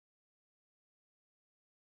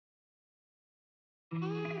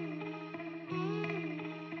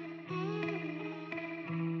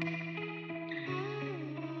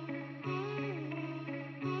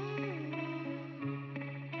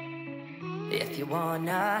If you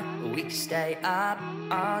wanna, we can stay up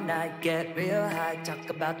all night, get real high, talk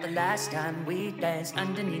about the last time we danced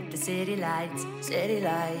underneath the city lights, city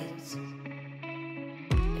lights.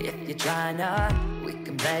 If you're tryna, we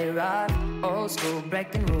can play rough, old school,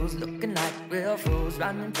 breaking rules, looking like real fools,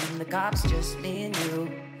 running from the cops, just me and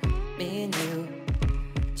you, me and you.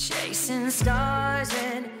 Chasing stars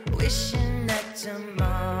and wishing that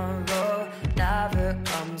tomorrow never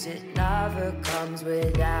comes, it never comes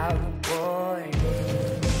without warning.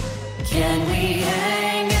 Can we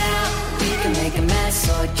hang out? We can make a mess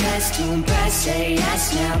or dress to impress, say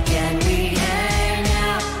yes now. Can we hang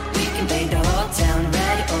out? We can paint the whole town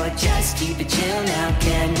red or just keep it chill now.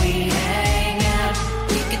 Can we hang out?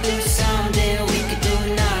 We could do something, we could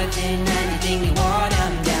do nothing, anything you want,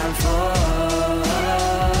 I'm down for.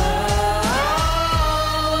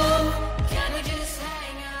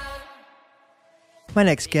 My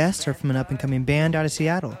next guests are from an up-and-coming band out of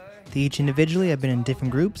Seattle. They each individually have been in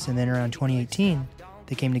different groups, and then around 2018,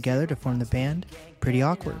 they came together to form the band Pretty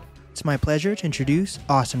Awkward. It's my pleasure to introduce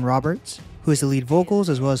Austin Roberts, who is the lead vocals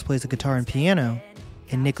as well as plays the guitar and piano,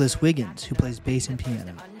 and Nicholas Wiggins, who plays bass and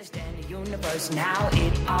piano. Understand the universe now,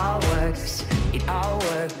 it all works, it all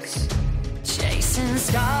works. Chasing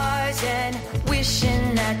stars and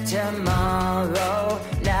wishing that tomorrow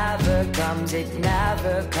never comes, it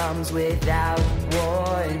never comes without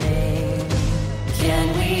warning. Can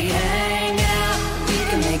we hang out? We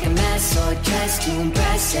can make a mess or dress to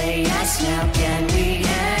impress, say yes now. Can we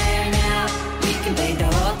hang out? We can paint the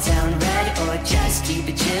whole town red or just keep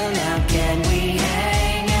it chill now. Can we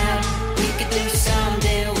hang out? We could do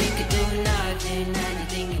something, we could do nothing,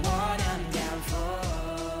 anything you want, I'm down for.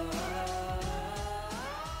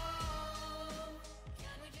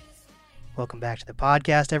 Welcome back to the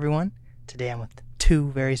podcast, everyone. Today I'm with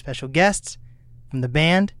two very special guests from the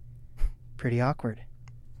band Pretty Awkward.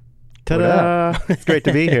 Ta-da! It's great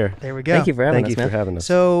to be here. There we go. Thank you for having Thank us, you man. for having us.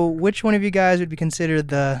 So, which one of you guys would be considered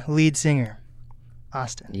the lead singer?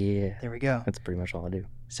 Austin. Yeah, There we go. that's pretty much all I do.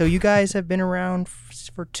 So you guys have been around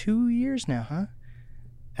for 2 years now, huh?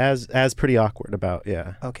 As Pretty Awkward about,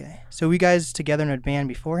 yeah. Okay. So were you guys together in a band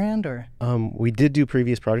beforehand, or? We did do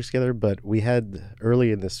previous projects together, but we had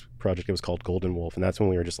early in this project, it was called Golden Wolf, and that's when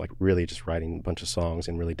we were just like really just writing a bunch of songs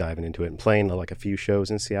and really diving into it and playing like a few shows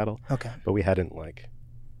in Seattle, Okay. but we hadn't like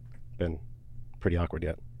been Pretty Awkward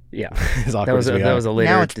yet. Yeah, As that awkward was as we that are. was a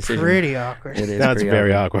later Now it's decision. pretty awkward. It is. Now it's pretty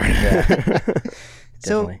very awkward. Yeah,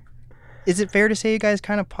 So, definitely. is it fair to say you guys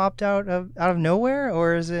kind of popped out of nowhere,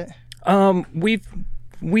 or is it?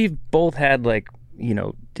 We've both had like, you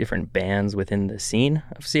know, different bands within the scene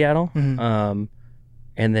of Seattle. Mhm.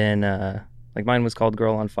 And then like mine was called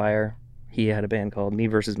Girl on Fire. He had a band called Me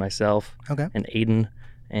Versus Myself. Okay. And Aiden,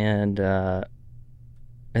 and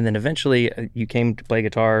then eventually you came to play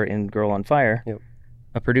guitar in Girl on Fire. Yep.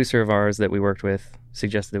 A producer of ours that we worked with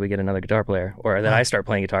suggested that we get another guitar player, or that I start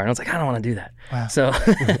playing guitar, and I was like, I don't want to do that. Wow. So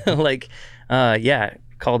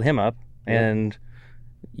called him up, and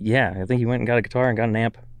I think he went and got a guitar and got an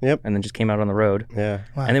amp. Yep. And then just came out on the road. Yeah.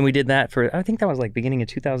 Wow. And then we did that for, I think that was like beginning of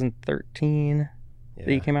 2013 that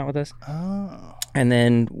Yeah. you came out with us. Oh. And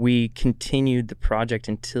then we continued the project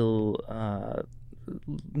until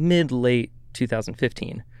mid-late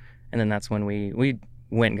 2015. And then that's when we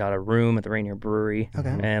went and got a room at the Rainier Brewery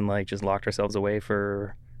Okay. and like just locked ourselves away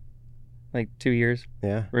for like 2 years,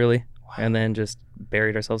 Yeah. really. And then just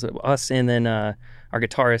buried ourselves, us, and then our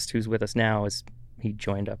guitarist who's with us now, he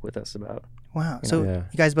joined up with us about. Wow. So Yeah.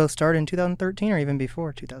 you guys both started in 2013, or even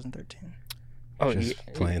before 2013? Oh, Just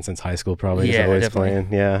playing since high school, probably. Yeah, Just always definitely. playing.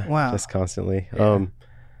 Yeah. Wow. Just constantly.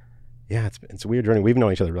 Yeah. It's a weird journey. We've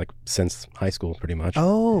known each other like since high school, pretty much.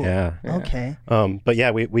 Oh. Yeah. Yeah. Okay. But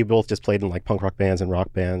yeah, we both just played in like punk rock bands and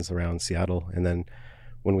rock bands around Seattle. And then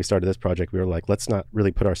when we started this project, we were like, let's not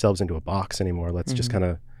really put ourselves into a box anymore. Let's just kind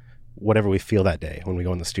of whatever we feel that day when we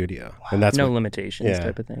go in the studio. And that's no what, limitations yeah.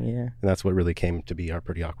 type of thing, yeah. and that's what really came to be our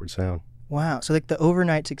Pretty Awkward sound. Wow. So like the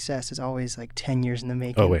overnight success is always like 10 years in the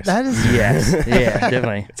making. Always. That is. Yes, yeah,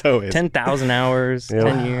 definitely. It's always 10,000 hours, Yep.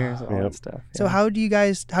 10 years, all Yep. that stuff. So yeah. how'd you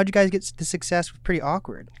guys get the success with Pretty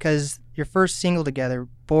Awkward? Because your first single together,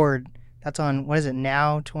 Bored, that's on, what is it,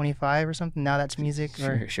 Now 25 or something? Now That's Music?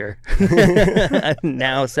 Or... Sure.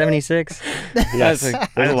 Now 76. Yes,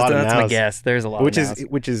 there's a lot of That's my nows. guess. There's a lot which of is nows.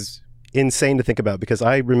 which is insane to think about, because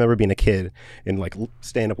I remember being a kid and like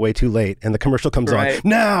staying up way too late, and the commercial comes Right. on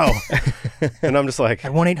now, and I'm just like,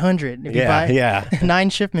 At 1-800 if you buy yeah. 9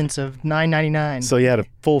 shipments of $9.99. So yeah, to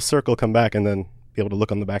full circle come back and then be able to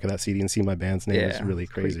look on the back of that CD and see my band's name is Yeah, really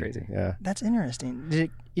it's pretty crazy. crazy. Yeah. That's interesting.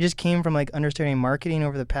 You just came from like understanding marketing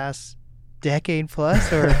over the past decade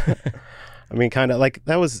plus, or I mean, kind of like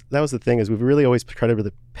that was the thing, is we've really always tried to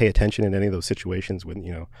really pay attention in any of those situations when,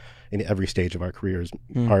 you know, in every stage of our careers,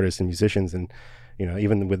 artists and musicians. And, you know,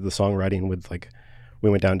 even with the songwriting, with like, we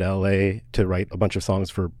went down to LA to write a bunch of songs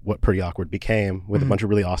for what Pretty Awkward became, with a bunch of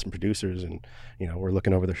really awesome producers. And, you know, we're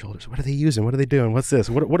looking over their shoulders. What are they using? What are they doing? What's this?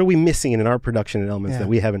 What are we missing in our production elements that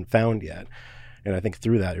we haven't found yet? And I think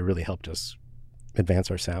through that, it really helped us advance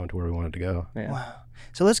our sound to where we wanted to go. Yeah. Wow.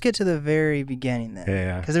 So let's get to the very beginning then.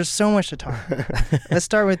 Yeah. Because there's so much to talk about. Let's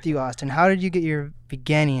start with you, Austin. How did you get your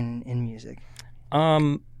beginning in music?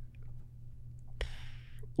 Well,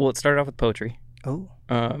 it started off with poetry. Oh.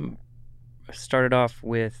 Started off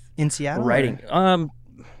with In Seattle? writing.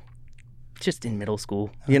 Just in middle school.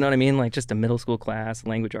 You know what I mean? Like just a middle school class,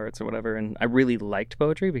 language arts or whatever. And I really liked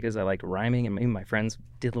poetry because I liked rhyming, and maybe my friends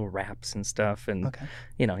did little raps and stuff. And,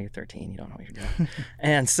 you know, you're 13, you don't know what you're doing.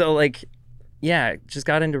 And so, like, yeah, just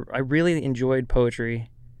got into, I really enjoyed poetry.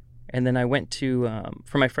 And then I went to,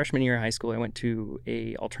 for my freshman year of high school, I went to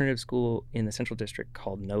a alternative school in the Central District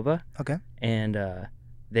called Nova. Okay. And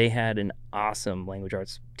they had an awesome language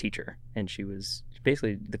arts teacher. And she was,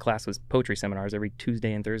 basically the class was poetry seminars every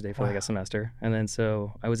Tuesday and Thursday for like a semester. And then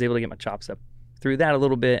so I was able to get my chops up through that a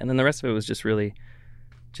little bit. And then the rest of it was just really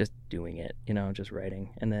just doing it, you know, just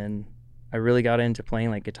writing. And then I really got into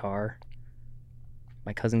playing like guitar.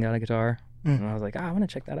 My cousin got a guitar. And I was like, I want to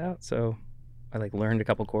check that out. So I like learned a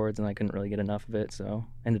couple chords, and I couldn't really get enough of it. So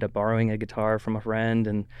ended up borrowing a guitar from a friend,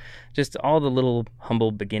 and just all the little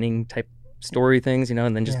humble beginning type story things, you know,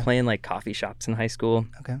 and then just playing like coffee shops in high school.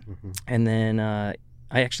 Okay. And then I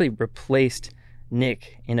actually replaced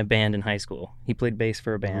Nick in a band in high school. He played bass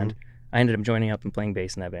for a band. I ended up joining up and playing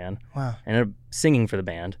bass in that band. Wow. I ended up singing for the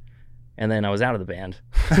band. And then I was out of the band.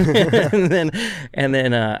 and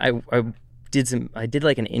then I did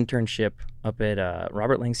like an internship up at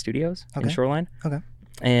Robert Lang Studios in Shoreline. Okay.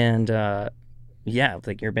 And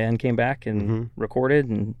like your band came back and recorded,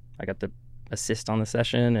 and I got the assist on the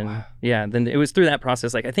session. And then it was through that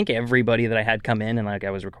process. Like I think everybody that I had come in and like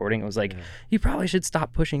I was recording, it was like, you probably should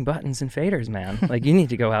stop pushing buttons and faders, man. Like you need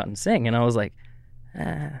to go out and sing. And I was like,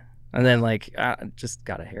 And then like I just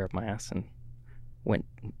got a hair up my ass and went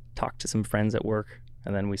and talked to some friends at work.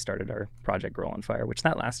 And then we started our project Girl on Fire, which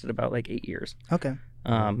that lasted about like 8 years. Okay.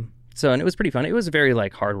 So, and it was pretty fun. It was very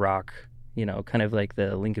like hard rock, you know, kind of like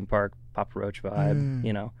the Linkin Park, Papa Roach vibe,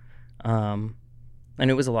 you know. And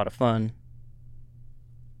it was a lot of fun.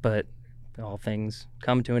 But all things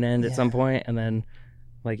come to an end at some point. And then,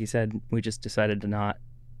 like you said, we just decided to not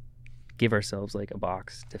give ourselves like a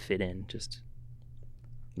box to fit in, just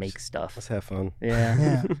make stuff. Let's have fun.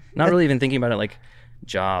 Yeah. Not really even thinking about it like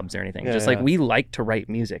jobs or anything. Just like we like to write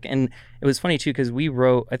music. And it was funny too, because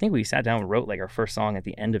I think we sat down and wrote like our first song at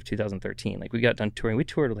the end of 2013. Like we got done touring. We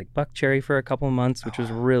toured like Buck Cherry for a couple of months, which was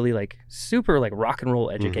really like super like rock and roll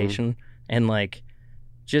education and like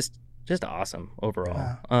just awesome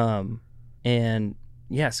overall. And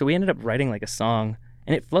yeah, so we ended up writing like a song,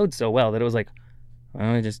 and it flowed so well that it was like, why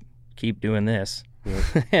don't we just keep doing this?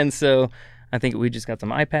 And so I think we just got some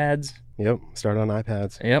iPads. Yep, started on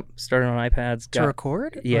iPads. Started on iPads. To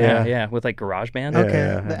record? Yeah, with like GarageBand.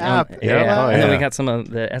 Okay, the app. And then we got some of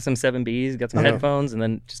the SM7Bs, got some headphones, and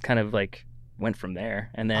then just kind of like went from there.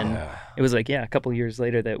 And then it was like, a couple years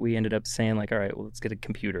later that we ended up saying like, all right, well, let's get a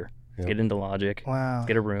computer, get into Logic,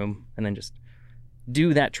 get a room, and then just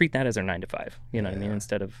do that, treat that as our 9 to 5, you know what I mean,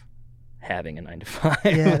 instead of having a 9 to 5.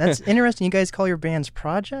 Yeah, that's interesting. You guys call your bands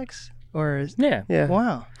projects? Or yeah.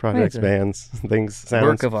 Wow. Projects, bands, things, sounds.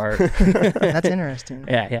 Work of art. That's interesting.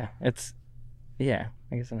 Yeah. It's I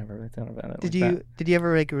guess I never really thought about it. Did you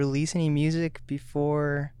ever like release any music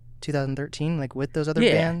before 2013, like with those other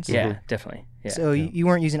bands? Yeah, definitely. Yeah. So you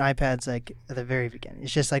weren't using iPads like at the very beginning.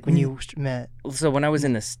 It's just like when you met. So when I was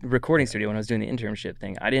in this recording studio, when I was doing the internship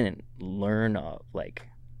thing, I didn't learn like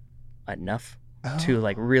enough to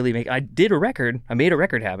like really make. I did a record. I made a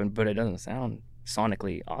record happen, but it doesn't sound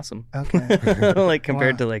sonically awesome. Okay. Like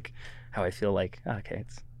compared to like how I feel like, okay,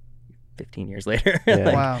 it's 15 years later.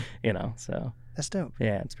 Like, wow. You know, so. That's dope.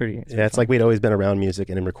 Yeah, it's pretty it's like we'd always been around music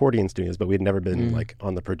and in recording studios, but we'd never been like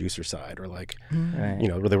on the producer side or like, you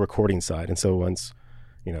know, the recording side. And so once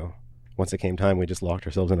it came time, we just locked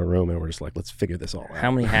ourselves in a room and we're just like, let's figure this all out.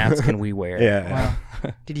 How many hats can we wear? Wow.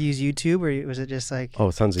 Did you use YouTube or was it just like?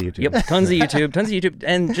 Oh, tons of YouTube. Yep, tons of YouTube.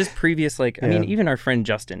 And just previous, like, I mean, even our friend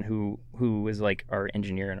Justin, who was like our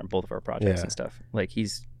engineer in both of our projects and stuff, like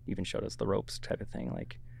he's even showed us the ropes type of thing.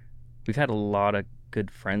 Like we've had a lot of good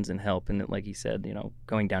friends and help, and like he said, you know,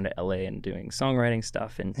 going down to LA and doing songwriting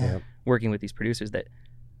stuff and working with these producers that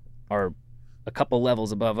are a couple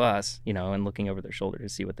levels above us, you know, and looking over their shoulder to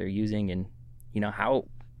see what they're using and, you know, how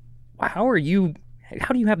how do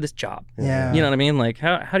you have this job? Yeah. You know what I mean? Like,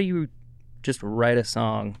 how do you just write a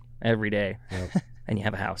song every day Yep. and you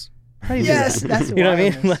have a house? How do you do Yes, that? that's You know what I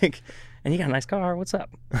mean? wildness. Like, and you got a nice car. What's up?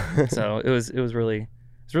 So it was really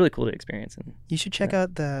cool to experience. And You should check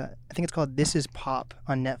out I think it's called This Is Pop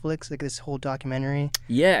on Netflix, like this whole documentary.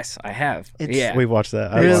 yes, I have. It's- yeah, We've watched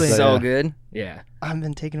that. Really? watched that, so yeah. good. Yeah, I've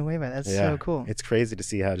been taken away by that. That's Yeah. so cool. It's crazy to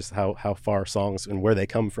see how far songs and where they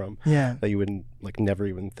come from Yeah. that you wouldn't like never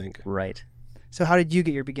even think. right. So how did you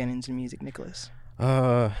get your beginnings in music, Nicholas?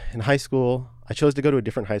 In high school, I chose to go to a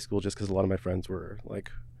different high school just because a lot of my friends were like,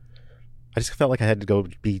 I just felt like I had to go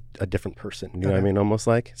be a different person. You know what I Okay. mean? Almost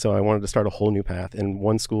like. So I wanted to start a whole new path. And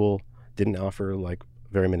one school didn't offer like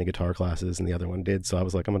very many guitar classes, and the other one did. So I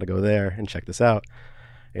was like, I'm going to go there and check this out.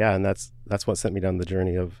 Yeah, and that's what sent me down the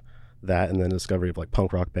journey of that, and then the discovery of like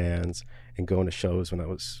punk rock bands and going to shows when I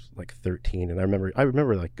was like 13. And I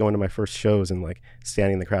remember like going to my first shows and like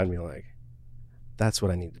standing in the crowd and being like, that's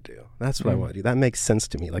what I need to do. That's what I want to do. That makes sense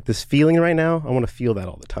to me. Like this feeling right now, I want to feel that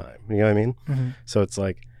all the time. You know what I mean? Mm-hmm. So it's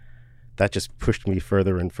like that just pushed me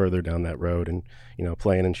further and further down that road. And, you know,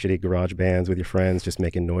 playing in shitty garage bands with your friends, just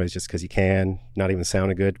making noise just because you can, not even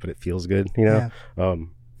sounding good, but it feels good, you know?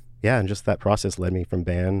 Yeah. And just that process led me from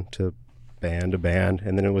band to band to band.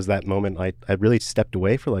 And then it was that moment I really stepped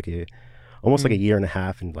away for like almost like a year and a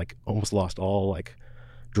half and like almost lost all like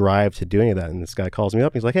drive to do any of that. And this guy calls me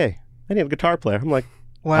up. He's like, hey, I need a guitar player. I'm like,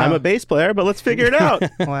 Wow. I'm a bass player, but let's figure it out.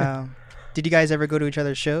 Wow. Did you guys ever go to each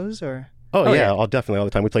other's shows or? Oh, Oh, yeah, yeah. all definitely all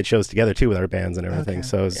the time. We played shows together too with our bands and everything. Okay.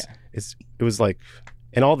 So it was like,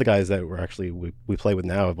 and all the guys that were actually we play with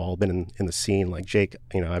now have all been in the scene. Like Jake,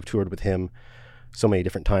 you know, I've toured with him so many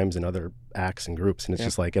different times in other acts and groups, and it's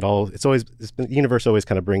just like the universe always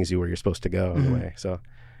kind of brings you where you're supposed to go in a way. So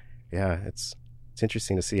yeah, it's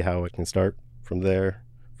interesting to see how it can start from there,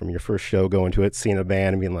 from your first show going to it, seeing a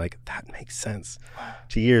band and being like, that makes sense.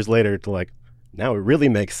 2 years later to like, now it really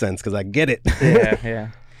makes sense because I get it.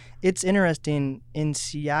 Yeah. It's interesting. In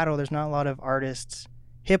Seattle, there's not a lot of artists,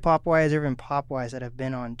 hip-hop wise or even pop-wise, that have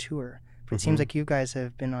been on tour. But it seems like you guys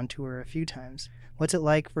have been on tour a few times. What's it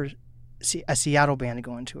like for a Seattle band to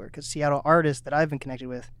go on tour? Because Seattle artists that I've been connected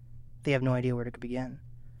with, they have no idea where to begin.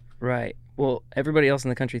 Right. Well, everybody else in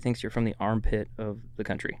the country thinks you're from the armpit of the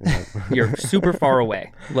country. You're super far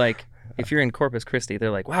away. Like, if you're in Corpus Christi,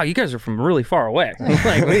 they're like, wow, you guys are from really far away. I'm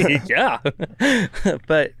like, yeah.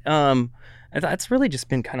 But that's really just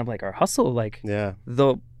been kind of like our hustle. Like, Yeah.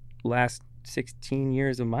 the last 16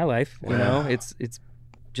 years of my life, you know, it's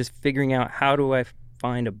just figuring out how do I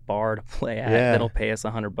find a bar to play at that'll pay us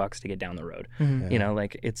 $100 to get down the road. Mm-hmm. You know,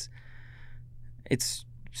 like it's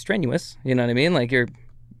strenuous. You know what I mean? Like you're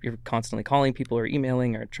constantly calling people or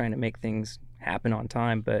emailing or trying to make things happen on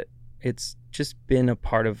time, but it's just been a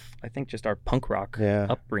part of, I think, just our punk rock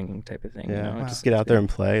upbringing type of thing. Yeah, You know? just get out there and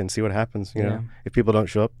play and see what happens. You know, Yeah. if people don't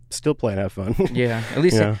show up, still play and have fun. Yeah, at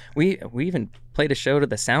least Yeah. we even played a show to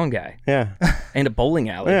the sound guy Yeah, and a bowling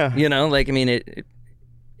alley. Yeah. You know, like I mean,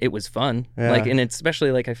 it was fun. Yeah. Like, and it's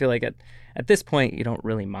especially like I feel like at this point you don't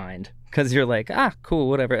really mind because you're like, cool,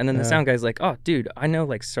 whatever. And then the sound guy's like, oh, dude, I know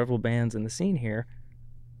like several bands in the scene here.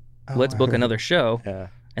 Let's book another show. yeah.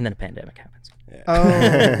 And then a pandemic happens.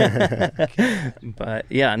 Oh. But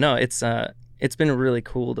yeah, no, it's been really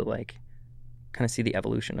cool to like kind of see the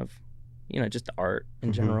evolution of, you know, just art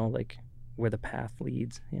in general, like where the path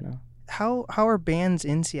leads, you know. How are bands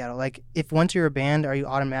in Seattle? Like, if once you're a band, are you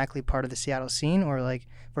automatically part of the Seattle scene? Or like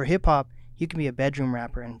for hip hop, you can be a bedroom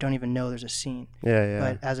rapper and don't even know there's a scene. Yeah.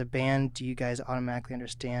 But as a band, do you guys automatically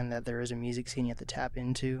understand that there is a music scene you have to tap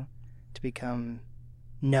into to become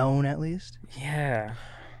known, at least? Yeah.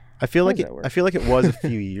 I feel How like does that work? I feel like it was a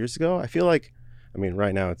few years ago. I feel like, I mean,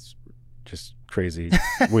 right now it's just crazy.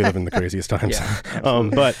 We live in the craziest times. Yeah,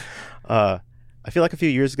 But I feel like a few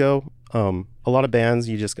years ago, a lot of bands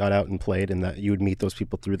you just got out and played, and that you would meet those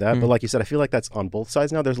people through that. But like you said, I feel like that's on both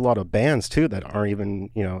sides now. There's a lot of bands too that aren't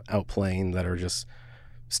even, you know, out playing, that are just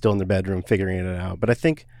still in their bedroom figuring it out. But I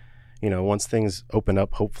think, you know, once things open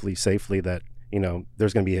up, hopefully safely, that, you know,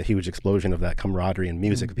 there's going to be a huge explosion of that camaraderie in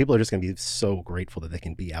music. People are just going to be so grateful that they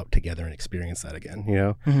can be out together and experience that again, you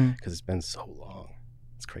know, because it's been so long.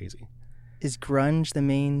 It's crazy. Is grunge the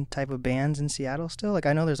main type of bands in Seattle still? Like,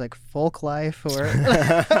 I know there's like Folk Life or...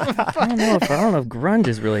 I don't know if grunge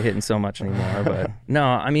is really hitting so much anymore, but no,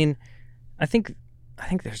 I mean, I think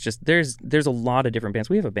there's a lot of different bands.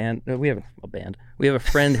 We have a band. We have a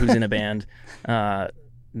friend who's in a band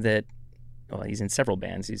that, well, he's in several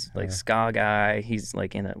bands. He's like ska guy. He's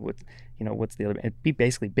like in what's the other band? It'd be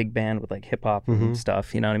basically big band with like hip hop and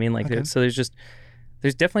stuff. You know what I mean? Like, so there's just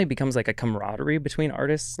there's definitely becomes like a camaraderie between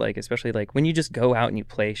artists, like especially like when you just go out and you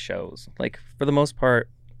play shows. Like for the most part,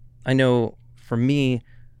 I know for me,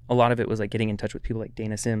 a lot of it was like getting in touch with people like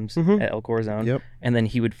Dana Sims at El Corazon. Yep. And then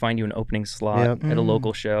he would find you an opening slot at a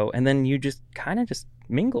local show. And then you just kind of just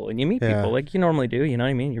mingle and you meet people like you normally do. You know what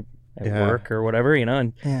I mean? You're at work or whatever, you know,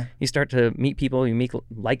 and you start to meet people, you meet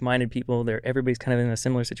like-minded people. Everybody's kind of in a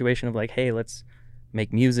similar situation of like, hey, let's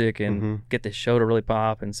make music and get this show to really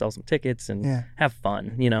pop and sell some tickets and have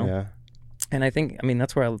fun, you know? Yeah. And I think, I mean,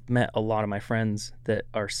 that's where I met a lot of my friends that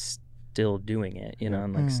are still doing it, you know,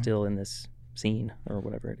 and like still in this scene or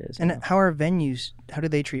whatever it is. And how are venues, how do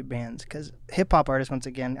they treat bands? Because hip-hop artists, once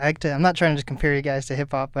again, I'm not trying to just compare you guys to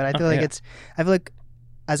hip-hop, but I feel like I feel like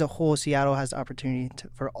as a whole, Seattle has the opportunity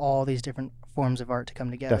for all these different forms of art to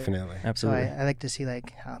come together. Definitely. Absolutely. So I like to see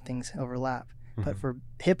like how things overlap. But for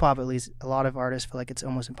hip hop, at least, a lot of artists feel like it's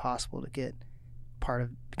almost impossible to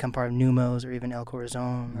become part of Numos or even El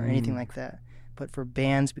Corazon or anything like that. But for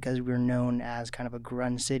bands, because we're known as kind of a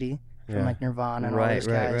grunge city from like Nirvana and all those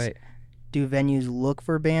guys, do venues look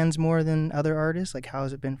for bands more than other artists? Like, how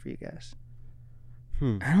has it been for you guys?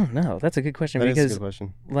 I don't know. That's a good question. That because is a good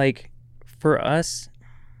question. like for us,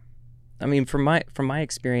 I mean, from my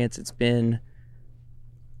experience, it's been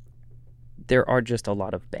there are just a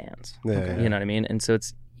lot of bands. You know what I mean? And so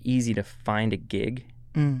it's easy to find a gig.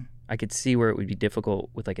 I could see where it would be difficult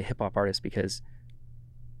with like a hip hop artist because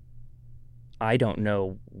I don't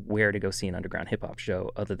know where to go see an underground hip hop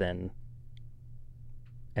show other than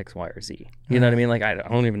X, Y, or Z. You know what I mean? Like I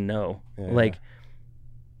don't even know. Like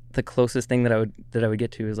the closest thing that I would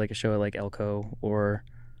get to is like a show like Elko or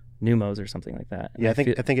Numos or something like that. Yeah, I think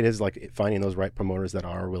it is like finding those right promoters that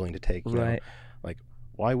are willing to take, you know, like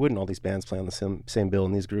why wouldn't all these bands play on the same bill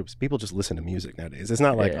in these groups? People just listen to music nowadays. It's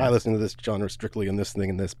not like I listen to this genre strictly and this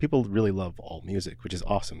thing and this. People really love all music, which is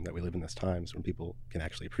awesome that we live in this times when people can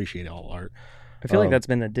actually appreciate all art. I feel like that's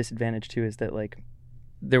been the disadvantage too, is that like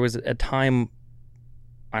there was a time,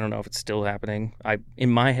 I don't know if it's still happening.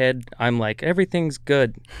 In my head, I'm like, everything's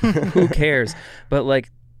good. Who cares? But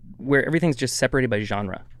like where everything's just separated by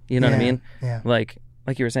genre. You know what I mean? Yeah. Like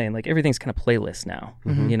you were saying, like everything's kind of playlist now.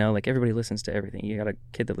 You know, like everybody listens to everything. You got a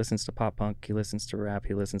kid that listens to pop punk, he listens to rap,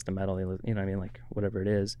 he listens to metal, you know what I mean? Like whatever it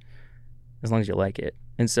is, as long as you like it.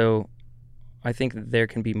 And so I think there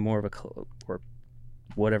can be more of or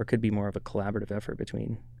whatever could be more of a collaborative effort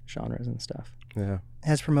between genres and stuff. Yeah.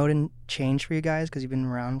 Has promoting changed for you guys because you've been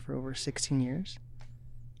around for over 16 years?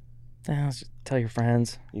 Let's just tell your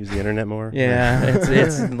friends. Use the internet more. Yeah,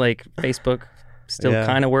 it's like Facebook still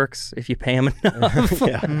kind of works if you pay them enough.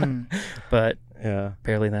 But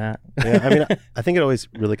barely that. I mean, I think it always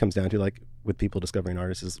really comes down to like with people discovering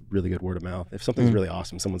artists is really good word of mouth. If something's really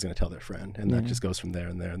awesome, someone's going to tell their friend, and that just goes from there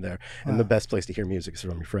and there and there. And the best place to hear music is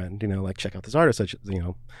from your friend. You know, like check out this artist. You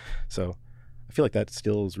know, so I feel like that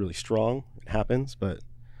still is really strong. It happens, but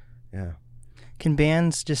yeah. Can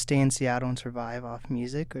bands just stay in Seattle and survive off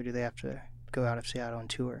music, or do they have to go out of Seattle and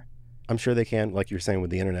tour? I'm sure they can, like you were saying with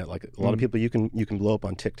the internet. Like a lot of people, you can blow up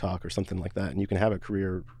on TikTok or something like that, and you can have a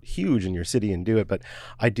career huge in your city and do it. But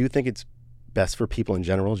I do think it's best for people in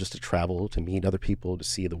general just to travel, to meet other people, to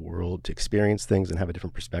see the world, to experience things and have a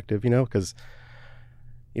different perspective, you know, because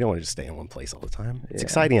you don't want to just stay in one place all the time. It's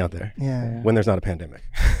exciting out there when there's not a pandemic.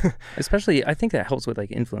 Especially, I think that helps with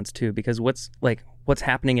like influence too, because what's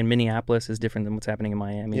happening in Minneapolis is different than what's happening in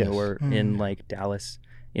Miami or in like Dallas.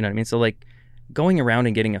 You know what I mean? So like going around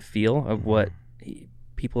and getting a feel of what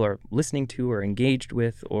people are listening to or engaged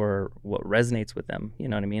with or what resonates with them. You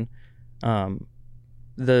know what I mean?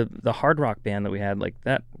 The hard rock band that we had, like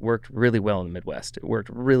that worked really well in the Midwest. It worked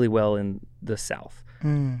really well in the South.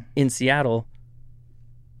 In Seattle,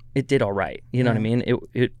 it did all right. You know what I mean?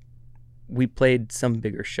 We played some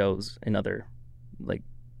bigger shows in other like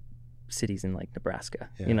cities in like Nebraska.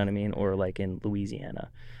 You know what I mean? Or like in Louisiana.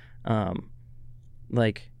 I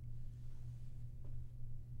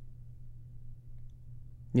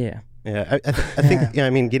think I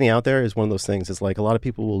mean, getting out there is one of those things. It's like a lot of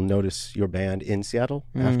people will notice your band in Seattle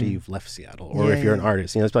after you've left Seattle, or if you're an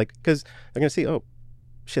artist, you know, it's like because they're gonna see, oh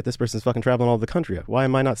shit, this person's fucking traveling all over the country. Why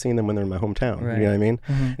am I not seeing them when they're in my hometown? You know what I mean?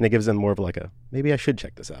 And it gives them more of like maybe I should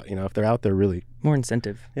check this out. You know, if they're out there, really more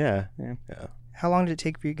incentive. Yeah. How long did it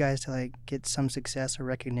take for you guys to like get some success or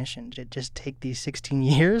recognition? Did it just take these 16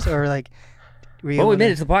 years, or like? We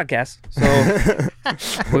made it to the podcast, so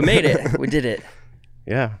we made it. We did it.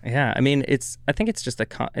 Yeah. I mean, I think it's just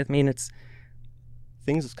it's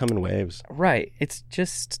things come in waves. Right. It's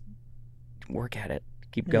just work at it.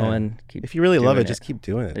 Keep going. If you really love it, just keep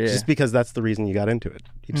doing it. Just because that's the reason you got into it.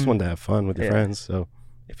 You just wanted to have fun with your friends. So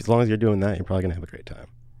as long as you're doing that, you're probably gonna have a great time.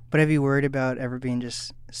 But have you worried about ever being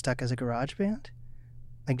just stuck as a garage band?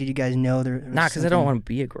 Like, did you guys know there? Nah, because I don't want to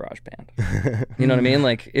be a garage band. You know what I mean?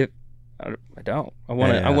 Like, if I don't, I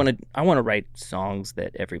want to write songs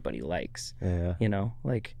that everybody likes. Yeah. You know,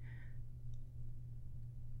 like,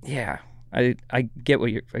 yeah, I get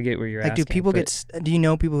what you're like, asking. do people do you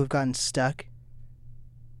know people who've gotten stuck?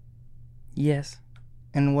 Yes.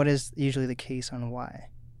 And what is usually the case on why?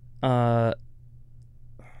 I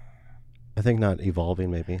think not evolving,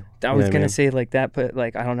 maybe. I was gonna say like that, but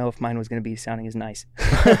like I don't know if mine was gonna be sounding as nice.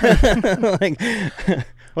 Like,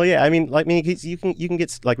 well, yeah. I mean, you can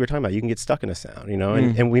get, like we were talking about, you can get stuck in a sound, you know,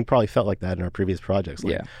 and we probably felt like that in our previous projects.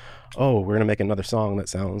 Like, oh, we're gonna make another song that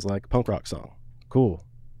sounds like a punk rock song. Cool.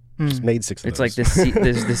 Just made 6 of it's those. like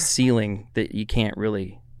there's this ceiling that you can't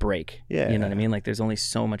really break. Yeah. You know what I mean? Like there's only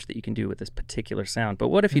so much that you can do with this particular sound. But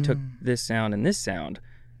what if you took this sound and this sound,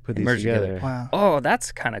 put and these merged together? Wow. Oh,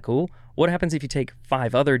 that's kind of cool. What happens if you take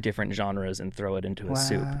 5 other different genres and throw it into a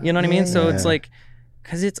soup? You know what I mean? So it's like,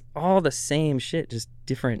 because it's all the same shit, just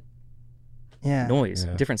different noise,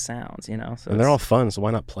 different sounds, you know? So and they're all fun, so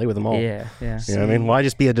why not play with them all? Yeah. You know what I mean? Why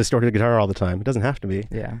just be a distorted guitar all the time? It doesn't have to be.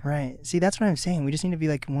 Yeah. Right. See, that's what I'm saying. We just need to be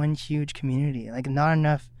like one huge community. Like, not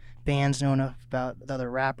enough bands know enough about the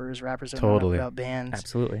other rappers don't know enough about bands.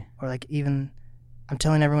 Absolutely. Or like, even I'm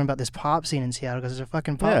telling everyone about this pop scene in Seattle because there's a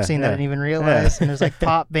fucking pop scene that I didn't even realize. And there's like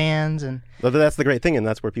pop bands and... But that's the great thing, and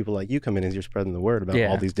that's where people like you come in, is you're spreading the word about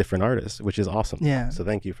all these different artists, which is awesome. Yeah. So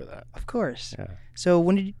thank you for that. Of course. Yeah. So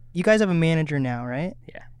when did you guys have a manager now, right?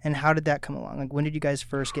 Yeah. And how did that come along? Like, when did you guys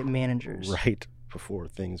first get managers? Right before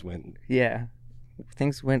things went... Yeah.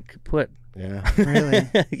 Things went kaput. Yeah. Really?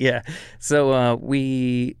 Yeah. So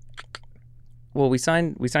we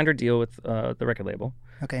signed our deal with the record label.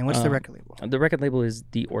 Okay, and what's the record label? The record label is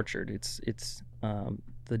The Orchard. It's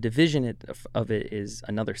the division of it is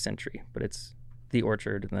Another Century, but it's The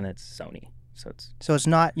Orchard, and then it's Sony. So it's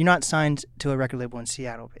not, you're not signed to a record label in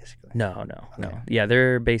Seattle, basically. No. Yeah,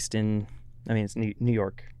 they're based in, I mean, it's New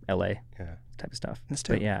York, LA, type of stuff. That's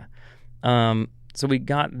dope. But yeah, so we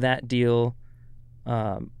got that deal,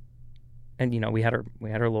 and you know, we had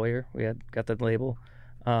our lawyer, got the label.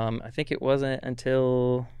 I think it wasn't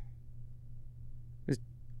until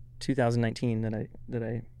 2019 that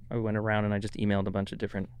I went around and I just emailed a bunch of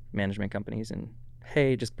different management companies and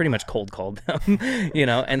hey, just pretty much cold called them, you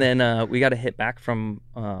know. And then we got a hit back from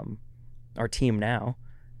our team now,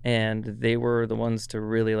 and they were the ones to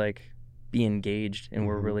really like be engaged and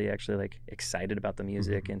were really actually like excited about the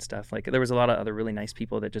music and stuff. Like there was a lot of other really nice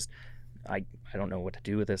people that just I don't know what to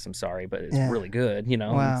do with this. I'm sorry, but it's really good, you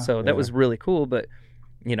know. Wow. So that was really cool, but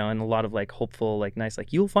you know, and a lot of like hopeful, like nice,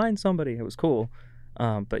 like you'll find somebody. It was cool.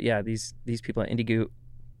 But yeah, these people at Indie Goot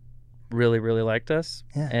really, really liked us,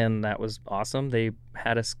 and that was awesome. They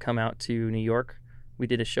had us come out to New York. We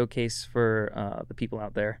did a showcase for the people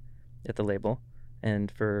out there at the label, and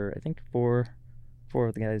for I think four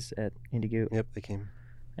of the guys at Indie Goot. Yep, they came.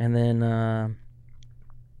 And then and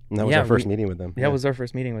that was our first meeting with them. Yeah, it was our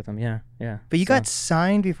first meeting with them. Yeah. But you got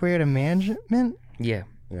signed before you had a management? Yeah.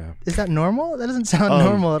 Yeah. Is that normal? That doesn't sound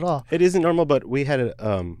normal at all. It isn't normal, but we had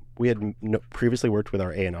previously worked with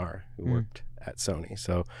our A&R who worked at Sony.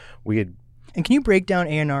 So we had... And can you break down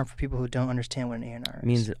A&R for people who don't understand what an A&R is? It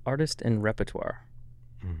means artist and repertoire.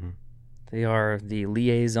 They are the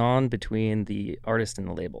liaison between the artist and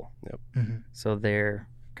the label. Yep. So they're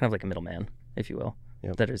kind of like a middleman, if you will.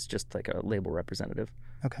 Yep. That is just like a label representative.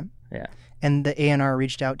 Okay. Yeah. And the A&R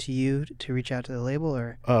reached out to you to reach out to the label,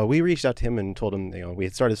 or? We reached out to him and told him, you know, we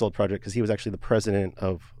had started this old project because he was actually the president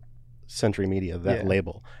of Century Media, that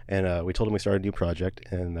label. And we told him we started a new project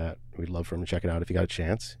and that we'd love for him to check it out if he got a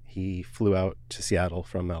chance. He flew out to Seattle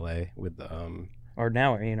from LA with Or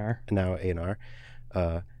now A&R. Now A&R,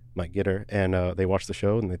 Mike Gitter, and they watched the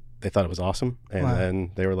show and they thought it was awesome. And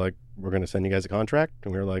then they were like, we're going to send you guys a contract.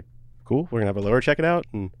 And we were like, cool, we're going to have a lawyer check it out.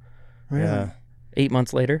 And Really? 8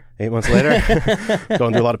 months later. 8 months later,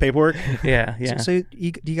 going through a lot of paperwork. Yeah. So do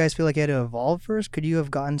you guys feel like you had to evolve first? Could you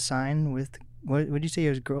have gotten signed with, what did you say it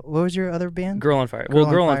was? What was your other band? Girl on Fire.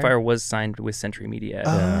 Girl on Fire was signed with Century Media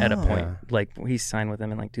at a point. Yeah. Like he signed with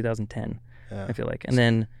them in like 2010, Yeah. I feel like. And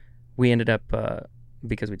then we ended up,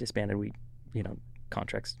 because we disbanded,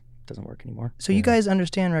 contracts doesn't work anymore. So you guys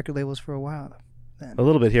understand record labels for a while then? A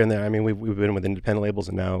little bit here and there. I mean, we've been with independent labels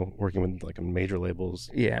and now working with like major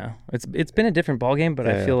labels. Yeah, it's been a different ballgame, but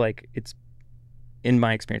I feel like it's in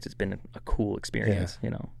my experience, it's been a cool experience.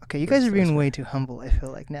 You know. Okay, you guys are being way too humble, I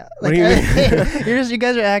feel like now. What Like, do you mean? you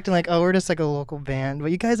guys are acting like, oh, we're just like a local band,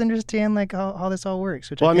 but you guys understand like how this all works.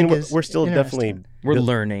 Which Well, I mean, think is we're still interesting. definitely We're buil-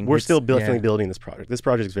 learning. We're It's- still definitely yeah. building this project. This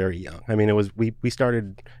project is very young. I mean, it was we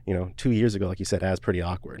started 2 years ago, like you said, as Pretty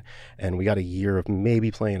Awkward, and we got a year of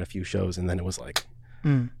maybe playing a few shows, and then it was like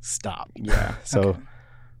stop. Yeah.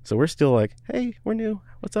 So we're still like, hey, we're new.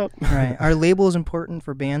 What's up? Right. Are labels important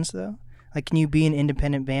for bands though? Like, can you be an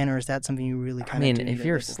independent band, or is that something you really I kind mean, of? if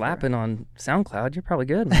you're slapping on SoundCloud, you're probably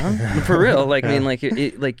good, man. For real. Like, I mean, like,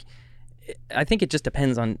 I think it just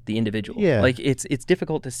depends on the individual. Yeah. Like, it's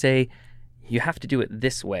difficult to say you have to do it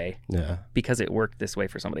this way Yeah. because it worked this way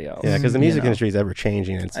for somebody else. Yeah, because the you music know? industry is ever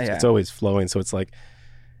changing. It's Yeah. it's always flowing. So it's like,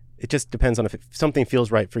 it just depends on if something feels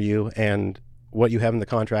right for you and what you have in the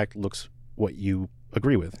contract looks what you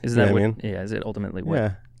agree with. Is You know that what what? I mean? Yeah. Is it ultimately what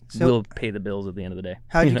Yeah. So- will pay the bills at the end of the day?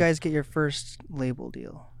 How did you know? guys get your first label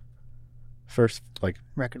deal? First, like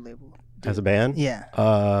Record label. as a band. Yeah.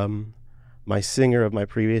 My singer of my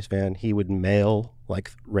previous band, he would mail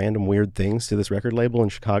like random weird things to this record label in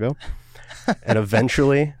Chicago, and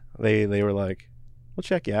eventually they were like, "We'll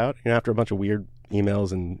check you out." After a bunch of weird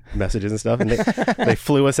emails and messages and stuff, and they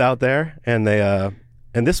flew us out there, and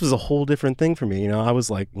and this was a whole different thing for me. I was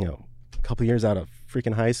like, a couple years out of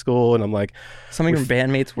freaking high school, and I'm like, Some of your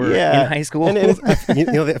bandmates were Yeah. in high school. and I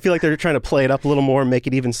feel like they're trying to play it up a little more, make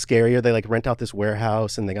it even scarier. They like rent out this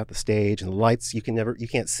warehouse, and they got the stage and the lights. You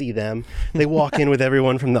can't see them. They walk in with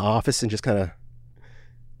everyone from the office and just kind of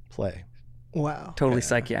play. Wow. Totally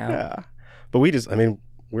psych you out. Yeah, but we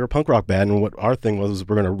were a punk rock band, and what our thing was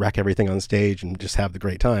we're going to wreck everything on stage and just have the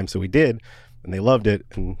great time. So we did, and they loved it.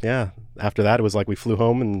 And yeah, after that, it was like we flew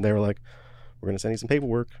home, and they were like, "We're going to send you some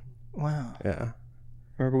paperwork." Wow. Yeah.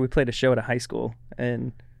 Remember, we played a show at a high school,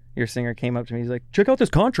 and your singer came up to me. He's like, "Check out this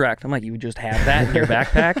contract." I'm like, "You just have that in your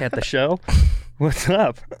backpack at the show? What's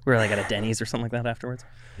up?" We were like at a Denny's or something like that afterwards.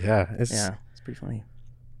 Yeah. Yeah, it's pretty funny.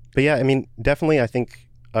 But yeah, I mean, definitely, I think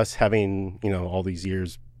us having, all these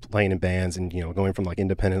years playing in bands and, going from like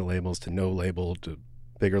independent labels to no label to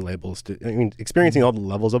bigger labels to, experiencing all the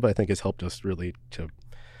levels of it, I think has helped us really to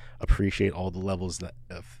appreciate all the levels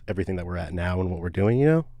of everything that we're at now and what we're doing,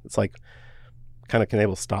 It's like kind of can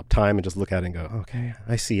able to stop time and just look at it and go, okay,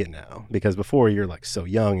 I see it now. Because before you're like so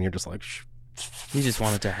young and you're just like, You just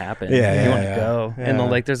want it to happen. Yeah, you want yeah, to go. yeah. And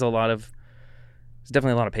like, there's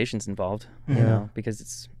definitely a lot of patience involved, Yeah.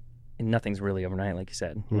 because nothing's really overnight, like you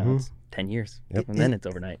said. Mhm. It's 10 years, Yep. and then it's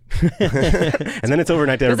overnight. and then it's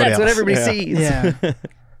overnight to 'Cause everybody that's what else. everybody Yeah. sees. Yeah.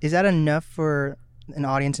 Is that enough for an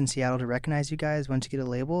audience in Seattle to recognize you guys once you get a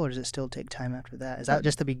label, or does it still take time after that? Is that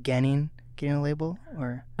just the beginning, getting a label,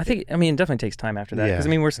 or? I think, it definitely takes time after that. Because,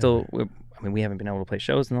 Yeah. we're still, we haven't been able to play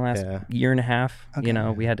shows in the last Yeah. year and a half. Okay.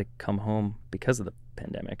 We had to come home because of the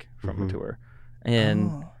pandemic from Mhm. the tour. And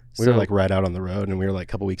Oh. We were like right out on the road, and we were like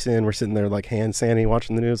a couple weeks in, we're sitting there like hand sanding,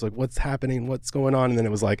 watching the news, like what's happening, what's going on, and then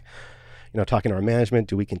it was like, talking to our management,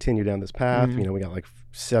 do we continue down this path? Mhm. We got like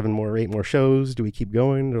 7 more, 8 more shows. Do we keep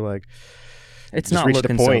going? They're like, it's just not reached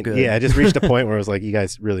looking a point. so good. Yeah, it just reached a point where it was like, you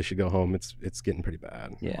guys really should go home. It's getting pretty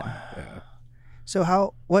bad. Yeah. Yeah.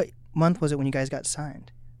 So what month was it when you guys got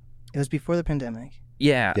signed? It was before the pandemic.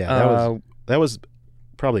 Yeah. Yeah, that was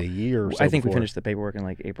probably a year or so I think we before. finished the paperwork in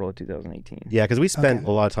like April of 2018. Yeah, because we spent Okay.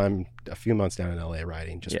 a lot of time, a few months down in LA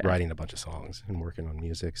writing Yeah. writing a bunch of songs and working on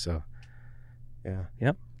music. So,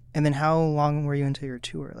 yeah. And then how long were you into your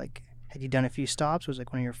tour? Like, had you done a few stops? Was it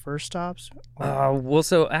like one of your first stops? Or- Well,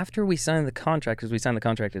 so after we signed the contract, because we signed the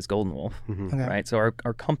contract as Golden Wolf, Mhm. okay. right? So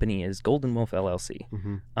our company is Golden Wolf LLC.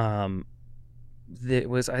 Mhm.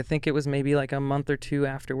 I think it was maybe like a month or two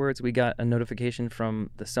afterwards, we got a notification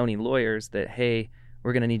from the Sony lawyers that, hey,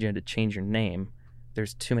 we're going to need you to change your name.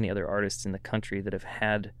 There's too many other artists in the country that have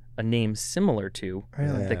had a name similar to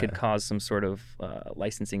Really? that could Yeah. cause some sort of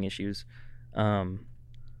licensing issues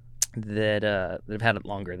that have had it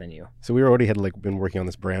longer than you. So we already had like been working on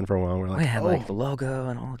this brand for a while. We're We like, had like the logo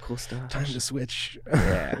and all the cool stuff. time to switch.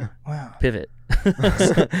 Yeah. Wow. Pivot.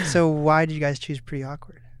 So why did you guys choose Pretty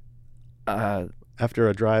Awkward? After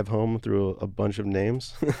a drive home through a bunch of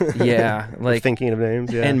names. Yeah, like thinking of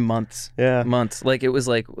names. Yeah. and months. yeah. Months. Like it was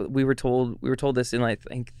like we were told this in like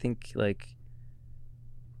I think like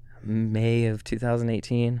May of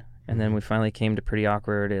 2018, and then we finally came to Pretty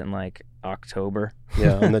Awkward in like October.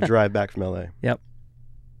 Yeah. On the drive back from LA, Damn.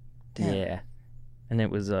 Yeah, and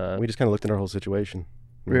it was we just kind of looked at our whole situation.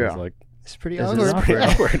 And it was Yeah. like, It's pretty This is awkward. pretty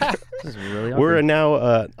awkward. this is really We're awkward. now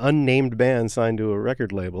an unnamed band signed to a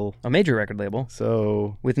record label. A major record label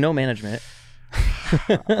So with no management.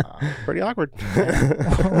 Pretty awkward.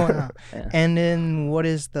 Wow. Yeah. And then what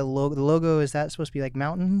is the logo? The logo, is that supposed to be like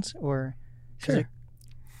mountains or? Sure.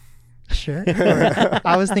 Sure. Or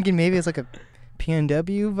I was thinking maybe it's like a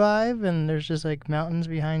PNW vibe, and there's just like mountains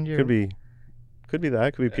behind your. Could be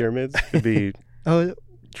that. Could be pyramids. Could be Oh,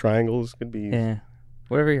 triangles. Could be. Yeah.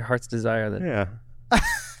 Whatever your heart's desire that Yeah.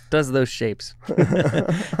 does those shapes.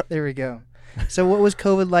 there we go. So what was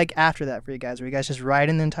COVID like after that for you guys? Were you guys just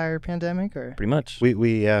riding the entire pandemic, or? Pretty much. We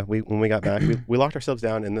when we got back, we locked ourselves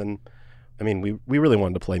down, and then, I mean, we really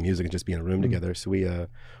wanted to play music and just be in a room together. So we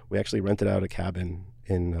actually rented out a cabin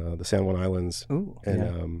in the San Juan Islands, Ooh.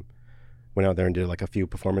 and went out there and did like a few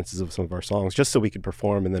performances of some of our songs, just so we could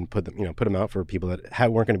perform and then put them out for people that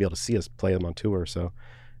weren't going to be able to see us play them on tour. So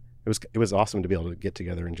it was awesome to be able to get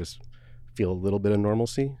together and just feel a little bit of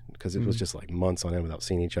normalcy, because it was just like months on end without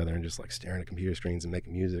seeing each other and just like staring at computer screens and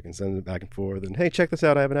making music and sending it back and forth. And hey, check this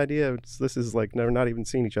out! I have an idea. This is like never not even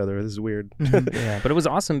seeing each other. This is weird. Yeah, but it was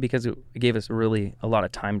awesome because it gave us really a lot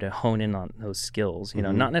of time to hone in on those skills. You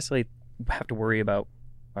know, not necessarily have to worry about,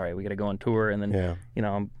 all right, we got to go on tour, and then Yeah. you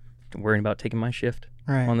know, I'm worrying about taking my shift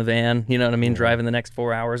Right. on the van. You know what I mean? Driving the next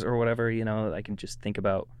 4 hours or whatever. You know, I can just think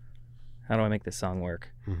about, how do I make this song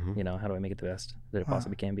work? Mhm. You know, how do I make it the best that it Wow.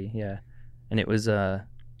 possibly can be? Yeah, and it was it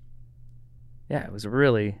was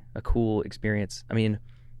really a cool experience. I mean,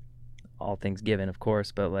 all things given, of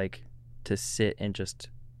course, but like to sit and just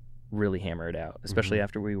really hammer it out, especially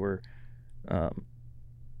after we were,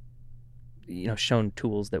 shown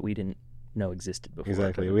tools that we didn't know existed before.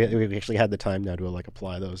 Exactly. We actually had the time now to like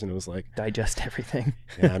apply those, and it was like, digest everything.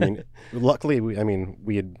 yeah. I mean, luckily,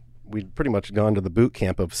 we'd pretty much gone to the boot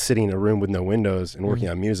camp of sitting in a room with no windows and working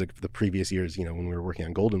on music for the previous years, you know, when we were working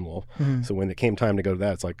on Golden Wool. So when it came time to go to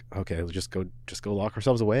that, it's like, okay, let's just go lock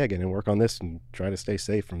ourselves away again and work on this and try to stay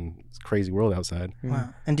safe from this crazy world outside.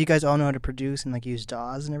 Wow. And do you guys all know how to produce and like use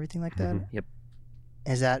DAWs and everything like that? Yep.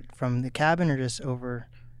 Is that from the cabin or just over?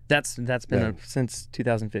 That's been since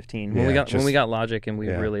 2015 when Yeah, we got Logic, and we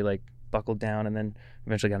yeah. really like buckled down, and then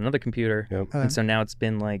eventually got another computer. Yep. Okay. And so now it's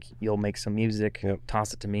been like, you'll make some music, Yep.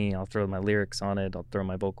 toss it to me, I'll throw my lyrics on it, I'll throw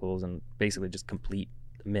my vocals, and basically just complete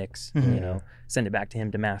the mix. Mhm. You know, send it back to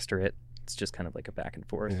him to master it. It's just kind of like a back and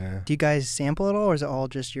forth. Yeah. Do you guys sample at all, or is it all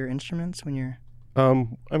just your instruments when you're?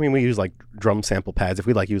 I mean, we use like drum sample pads. If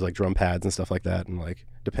we like use like drum pads and stuff like that, and like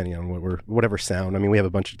depending on whatever sound. I mean, we have a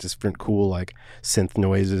bunch of different cool like synth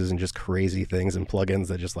noises and just crazy things and plugins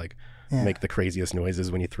that just like Yeah. make the craziest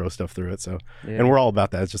noises when you throw stuff through it. So, Yeah. and we're all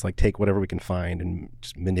about that. It's just like take whatever we can find and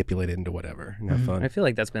just manipulate it into whatever and have Mhm. fun. I feel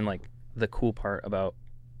like that's been like the cool part about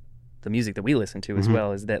the music that we listen to as Mhm.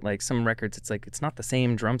 well, is that like some records, it's like it's not the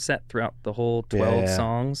same drum set throughout the whole 12 Yeah.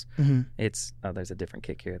 songs. Mhm. It's there's a different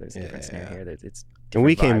kick here, there's a different snare Yeah. here. It's And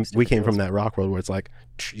we different came vibes, different from feels. that rock world where it's like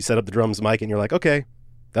you set up the drums mic and you're like, okay,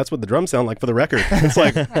 that's what the drums sound like for the record. It's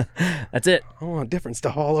like, That's it. I want different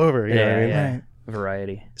stuff all over. You know what I mean? Yeah. Right.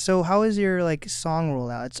 Variety. So how is your like song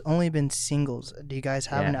rollout? It's only been singles. Do you guys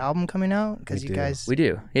have an Yeah. album coming out? Because We you do. guys. We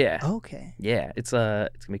do. Yeah. Okay. Yeah. It's gonna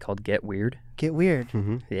be called Get Weird. Get weird.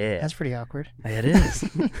 Mm-hmm. Yeah. That's pretty awkward. It is.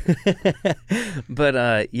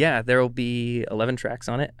 But yeah, there will be 11 tracks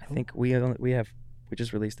on it. I think we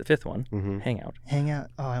just released the 5th one, Mm-hmm. Hangout. Hang out.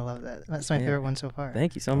 Oh, I love that. That's my Yeah. favorite one so far.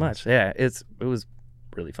 Thank you so much. Yeah, it was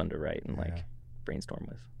really fun to write and like Yeah. brainstorm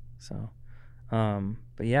with. So,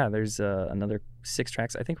 but yeah, there's another 6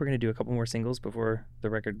 tracks. I think we're gonna do a couple more singles before the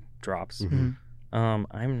record drops. Mhm.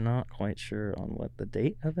 I'm not quite sure on what the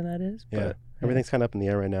date of that is, Yeah. but Everything's kind of up in the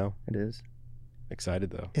air right now. it is. Excited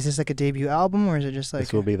though. Is this like a debut album, or is it just like?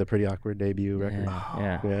 This will be the Pretty Awkward debut record.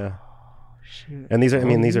 Yeah. Yeah. Shoot. And these are, I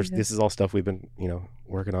mean, yeah. this is all stuff we've been,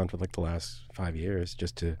 working on for like the last 5 years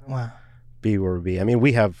just to Wow. be where we be. I mean,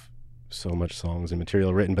 we have so much songs and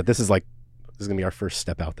material written, but this is going to be our first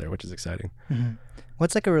step out there, which is exciting. Mhm.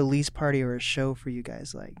 What's like a release party or a show for you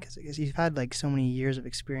guys like? Because I guess you've had like so many years of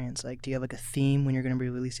experience. Like, do you have like a theme when you're going to be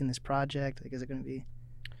releasing this project? Like, is it going to be?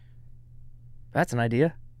 That's an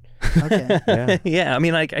idea. Okay. Yeah. Yeah. I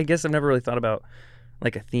mean, like, I guess I've never really thought about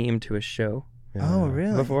like a theme to a show Oh,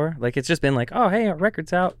 really? before. Like, it's just been like, oh, hey, our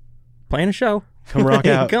record's out, playing a show. Come rock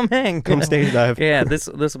out. Come hang. Come stage dive. Yeah,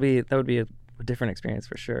 that would be a different experience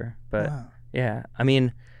for sure. But Wow. yeah, I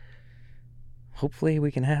mean, hopefully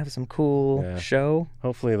we can have some cool Yeah. show.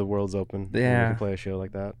 Hopefully the world's open. and Yeah. We can play a show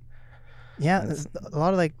like that. Yeah, That's- a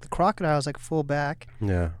lot of like the Crocodiles like full back.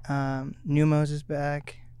 Yeah. Numos is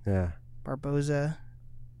back. Yeah. Barboza.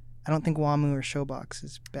 I don't think WAMU or Showbox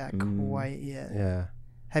is back quite yet. Yeah.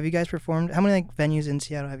 Have you guys performed? How many like venues in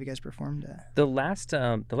Seattle have you guys performed at? The last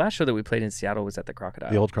show that we played in Seattle was at the Crocodile.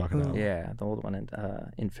 The old Crocodile. Ooh. Yeah, the old one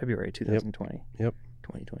in February 2020. Yep.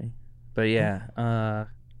 2020. But yeah,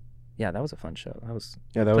 yeah, that was a fun show. That was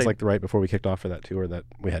was like right before we kicked off for that tour that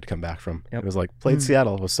we had to come back from. Yep. It was like played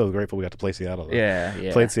Seattle. I was so grateful we got to play Seattle. Though.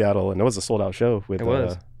 yeah. Played Seattle, and it was a sold out show with It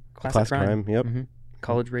was. Classic Crime. Yep. Mhm.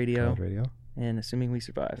 College Radio. College Radio. And Assuming We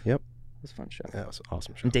Survive. Yep. It was a fun show. Yeah, it was an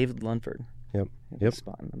awesome show. And David Lunford. Yep. He had Yep. a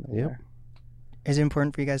spot in the middle Yep. there. Is it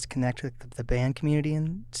important for you guys to connect with the band community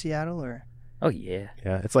in Seattle, or? Oh yeah.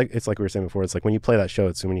 Yeah, it's like we were saying before. It's like when you play that show,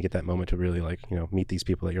 it's when you get that moment to really like meet these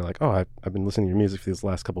people that you're like, oh, I've been listening to your music for these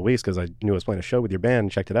last couple of weeks because I knew I was playing a show with your band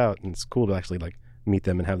and checked it out, and it's cool to actually like meet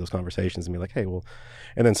them and have those conversations and be like, hey, well,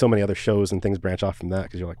 and then so many other shows and things branch off from that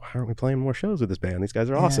because you're like, why aren't we playing more shows with this band? These guys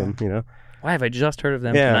are awesome, Why have I just heard of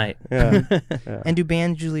them Yeah, tonight? yeah. And do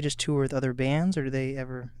bands usually just tour with other bands, or do they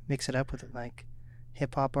ever mix it up with like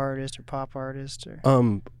hip hop artists or pop artists? Or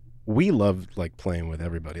We loved like playing with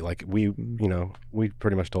everybody. Like we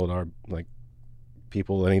pretty much told our like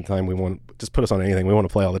people anytime we want, just put us on anything. We want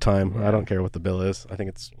to play all the time. Yeah. I don't care what the bill is. I think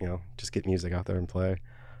it's just get music out there and play.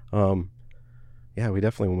 Yeah, we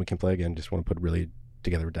definitely when we can play again just want to put really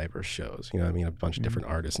together diverse shows. A bunch of different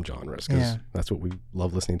artists and genres because that's what we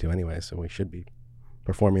love listening to anyway. So we should be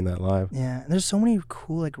performing that live. Yeah, there's so many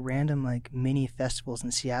cool like random like mini festivals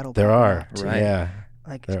in Seattle. There are, too. Right. yeah.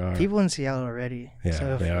 Like There are. people in Seattle are ready. Yeah,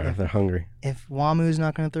 So they are. They're hungry. If WAMU's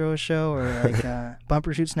not going to throw a show, or like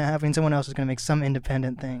Bumper Shoot's not happening, someone else is going to make some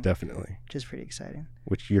independent thing, Definitely. which is pretty exciting.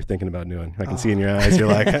 Which you're thinking about doing. I can see in your eyes. You're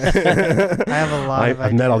like, I have a lot of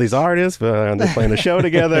I've met all ideas. these artists, but they're playing a show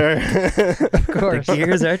together. Of course. The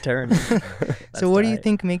gears are turning. So what do you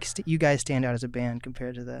think makes you guys stand out as a band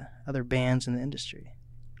compared to the other bands in the industry?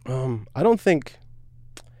 I don't think.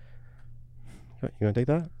 You want to take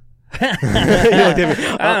that?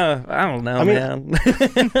 I don't know, I mean- man.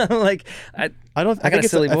 Like, I I got a think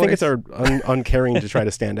silly it's voice. our uncaring to try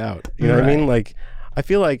to stand out. You know what I mean? Like, I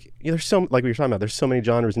feel like there's so like we were talking about. There's so many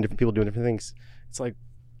genres and different people doing different things. It's like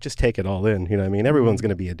just take it all in. You know what I mean? Everyone's going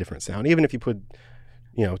to be a different sound. Even if you put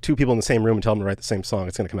two people in the same room and tell them to write the same song,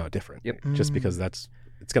 it's going to come out different. Yep. Just because it's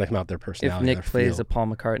going to come out their if personality. Nick their plays feel. a Paul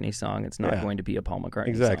McCartney song, it's not Yeah. going to be a Paul McCartney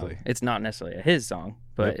Exactly. song. It's not necessarily a his song,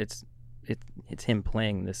 but Yep. it's him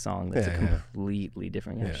playing this song that's Yeah, a yeah. completely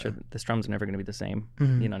different. Yeah, Yeah. sure, the strums are never going to be the same.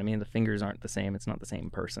 Mhm. You know what I mean? The fingers aren't the same. It's not the same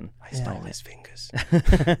person. I stole his fingers.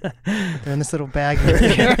 They're in this little bag.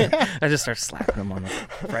 I just start slapping them on the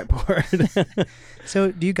fretboard.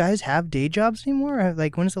 So do you guys have day jobs anymore? Or,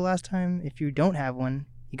 like, when's the last time, if you don't have one,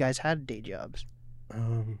 you guys had day jobs?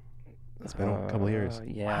 It's been a couple of years.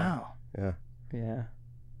 Yeah. Wow. Yeah. Yeah.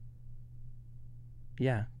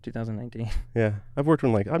 Yeah, 2019. Yeah, I've worked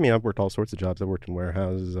I've worked all sorts of jobs. I've worked in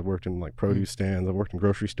warehouses. I've worked in like produce stands. I've worked in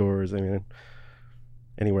grocery stores. I mean,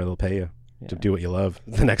 anywhere they'll pay you to do what you love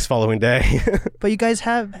the next following day. But you guys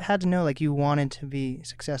have had to know, like, you wanted to be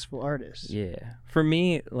successful artists. Yeah. For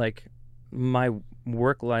me, like, my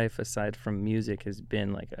work life aside from music has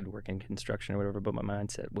been like I'd work in construction or whatever, but my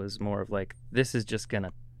mindset was more of like, this is just going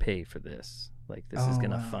to pay for this. Like, this is Oh,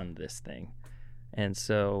 going to wow. fund this thing. And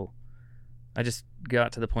so I just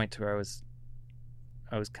got to the point to where I was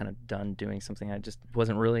kind of done doing something I just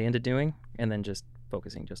wasn't really into doing, and then just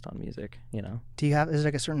focusing just on music, Is there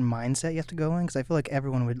like a certain mindset you have to go in? Because I feel like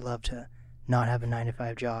everyone would love to not have a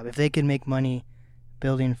 9-to-5 job. If they could make money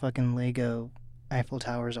building fucking Lego Eiffel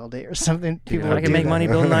Towers all day or something, people If would I could do make that. money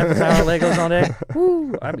building Eiffel Tower Legos all day,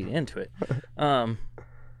 woo, I'd be into it.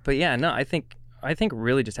 But yeah, no, I think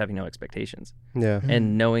really just having no expectations Yeah.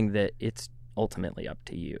 and knowing that it's ultimately up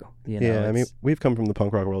to you. Yeah, I mean, it's- we've come from the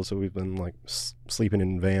punk rock world, so we've been like sleeping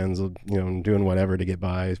in vans, and doing whatever to get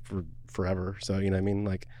by for forever. So, you know what I mean?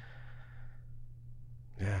 Like,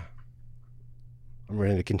 yeah. I'm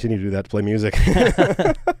ready to continue to do that, to play music.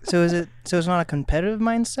 So it's not a competitive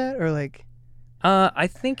mindset, or like, I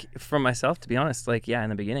think for myself, to be honest, like, yeah, in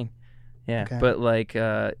the beginning. Yeah. Okay. But like,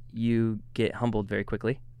 you get humbled very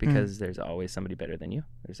quickly because there's always somebody better than you.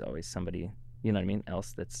 There's always somebody, you know what I mean,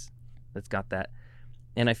 else that's got that.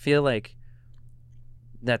 And I feel like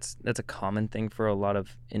that's a common thing for a lot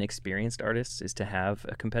of inexperienced artists, is to have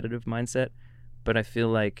a competitive mindset. But I feel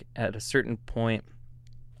like at a certain point,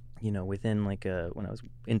 within like when I was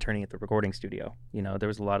interning at the recording studio, there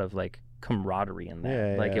was a lot of like camaraderie in that.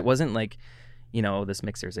 Yeah, like yeah. it wasn't like, this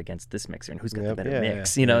mixer's against this mixer and who's got the Yep, better yeah,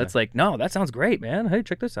 mix. yeah. It's like, no, that sounds great, man. Hey,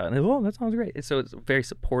 check this out. And oh, that sounds great. So it's a very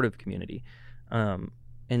supportive community, and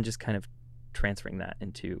just kind of transferring that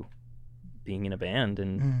into being in a band,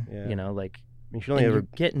 and Yeah. like, You should only and ever, you're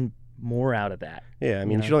getting more out of that. yeah, I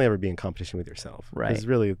mean, you should only ever be in competition with yourself. Right. Because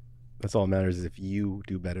really, that's all that matters, is if you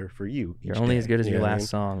do better for you. You're each only day, as good as you your know what I last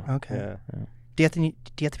song. okay. mean? Yeah. Do you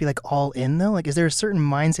have to be like all in though? Like, is there a certain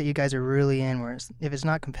mindset you guys are really in, where if it's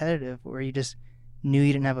not competitive, where you just knew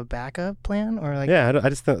you didn't have a backup plan, or like? Yeah, I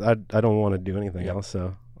just I don't want to do anything else.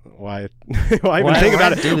 So why even Why think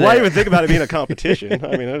about it? do Why that? even think about it being a competition?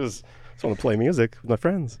 I mean, I just want to play music with my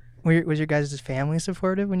friends. Was your guys' family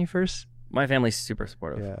supportive when you first? My family's super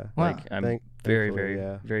supportive. Yeah, Wow. Like I'm Thank- very, thankfully, very,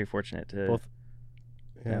 yeah. very fortunate to Both-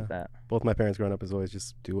 yeah. have that. Both my parents growing up is always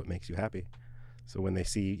just do what makes you happy. So when they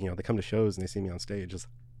see, they come to shows and they see me on stage, just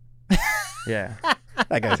Yeah.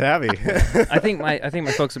 that guy's happy. I think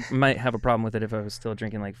my folks might have a problem with it if I was still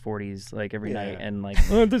drinking like 40s like every night Yeah. and like,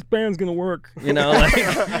 oh, this band's gonna work, like,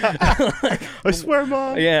 I swear,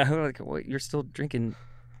 Mom. yeah, like, what, you're still drinking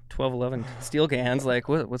 12-11 steel cans, like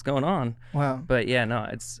what's going on? Wow. But yeah, no,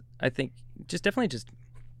 I think definitely just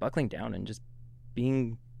buckling down and just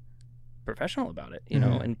being professional about it,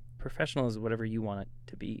 Mhm. and professional is whatever you want it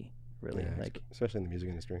to be, really. Yeah, Like, especially in the music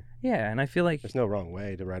industry. yeah, and I feel like There's no wrong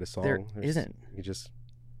way to write a song. there There's- isn't, You just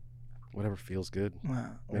whatever feels good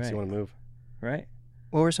Wow. makes Right. you want to move. right?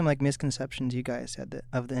 What were some like misconceptions you guys had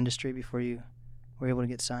of the industry before you were able to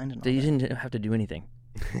get signed? And all You that? didn't have to do anything.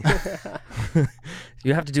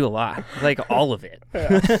 You have to do a lot, like all of it.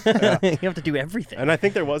 Yeah. You have to do everything. And I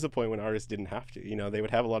think there was a point when artists didn't have to. They would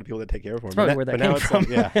have a lot of people that take care of them. That's probably where that but now came it's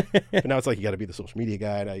from. Like, but now it's like you got to be the social media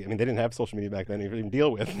guy. I mean, they didn't have social media back then to even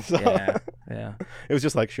deal with. So yeah. it was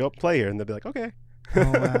just like show up, play here, and they'd be like, okay.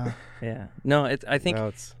 Oh wow. Yeah. No, I think, Now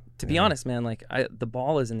it's to be honest, man, like the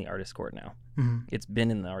ball is in the artist court now. Mhm. It's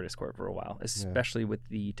been in the artist court for a while, especially with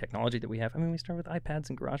the technology that we have. I mean, we started with iPads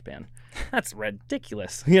and GarageBand. That's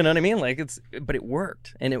ridiculous. You know what I mean? Like but it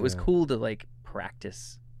worked, and it was Yeah. cool to like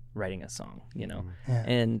practice writing a song, Mhm. Yeah.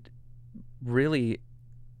 and really,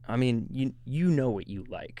 I mean, you know what you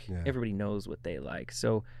like. Yeah. Everybody knows what they like.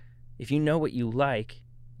 So if you know what you like,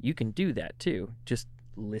 you can do that too. Just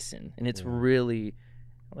listen, and it's Yeah. really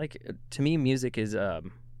like, to me, music is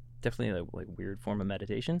definitely a like weird form of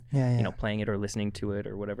meditation. Yeah. Yeah. Playing it or listening to it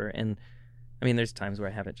or whatever. And I mean, there's times where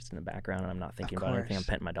I have it just in the background and I'm not thinking about anything. I'm course.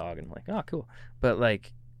 petting my dog and I'm like, oh, cool. But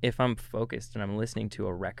like, if I'm focused and I'm listening to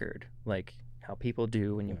a record, like how people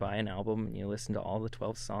do when you buy an album and you listen to all the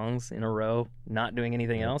 12 songs in a row, not doing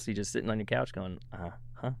anything Yeah. else, you just sitting on your couch going,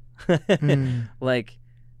 huh? Mm. Like,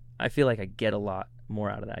 I feel like I get a lot more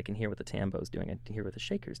out of that. I can hear what the tambo's doing. I can hear what the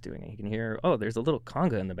shaker's doing. I can hear, oh, there's a little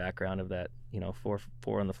conga in the background of that,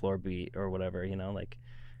 4/4 on the floor beat or whatever, like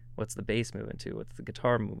what's the bass moving to? What's the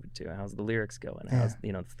guitar moving to? How's the lyrics going? How's,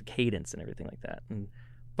 it's the cadence and everything like that. And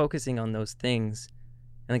focusing on those things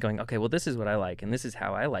and then going, okay, well, this is what I like and this is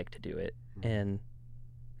how I like to do it. Mhm. And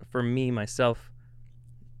for me, myself,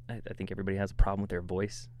 I think everybody has a problem with their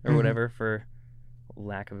voice or Mhm. whatever, for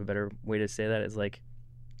lack of a better way to say that. Is like,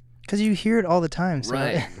 Because you hear it all the time. So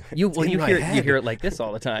right. You in my hear head. it like this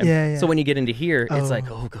all the time. Yeah, yeah. So when you get into here, it's like,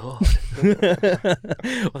 Oh. oh god.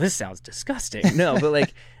 Well, this sounds disgusting. No, but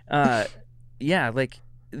like, yeah, like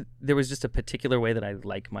there was just a particular way that I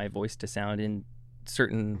like my voice to sound in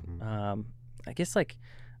certain, Mhm. I guess like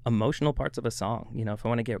emotional parts of a song. If I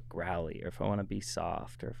want to get growly, or if I want to be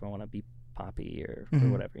soft, or if I want to be poppy, or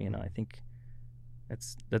Mhm. whatever. I think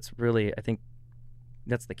that's really, I think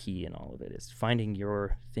that's the key in all of it, is finding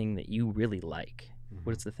your thing that you really like. Mhm.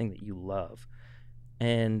 What is the thing that you love?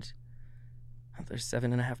 And there's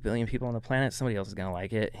 7.5 billion people on the planet. Somebody else is gonna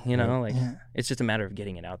like it. Like Yeah. it's just a matter of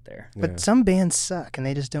getting it out there. But Yeah. some bands suck and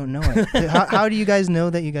they just don't know it. how do you guys know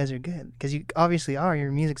that you guys are good? Because you obviously are.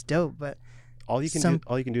 Your music's dope, but all you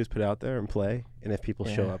can do is put it out there and play, and if people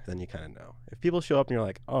show Yeah. up, then you kind of know. If people show up and you're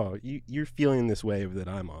like, oh, you're feeling this wave that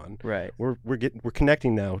I'm on, Right. we're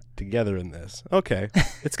connecting now together in this. Okay,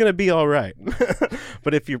 it's gonna be all right.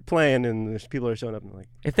 But if you're playing and there's people are showing up and like,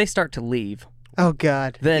 If they start to leave, oh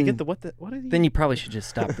god, you then get the what are these? then you probably should just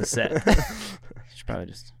stop the set. You should probably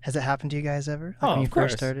just. has it happened to you guys ever? Oh, Like when you of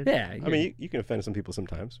course. first started? Yeah. I mean, you can offend some people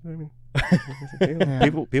sometimes. I mean, Yeah.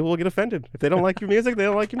 people will get offended if they don't like your music. They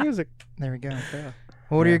don't like your music. There we go. Yeah.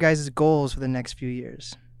 What are Yeah. your guys' goals for the next few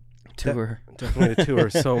years? tour. Definitely to tour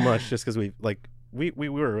so much, just because we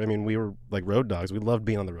were like road dogs. We loved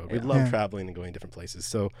being on the road. We Yeah. loved Yeah. traveling and going different places.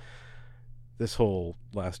 So this whole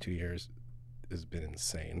last 2 years has been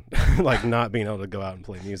insane. Like not being able to go out and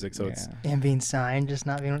play music. So it's And being signed, just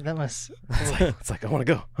not being. That must. it's like I want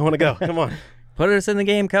to go. Come on. Put us in the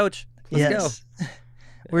game, coach. Let's go.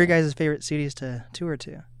 What are your guys' favorite cities to tour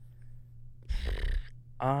to?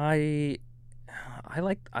 I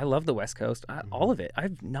love the West Coast. All of it.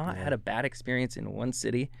 I've not Yeah. had a bad experience in one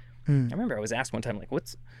city. Hmm. I remember I was asked one time, like,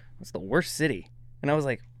 what's the worst city? And I was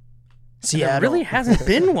like, Seattle. there really hasn't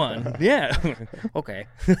been one. Yeah. Okay.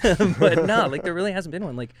 But no, like there really hasn't been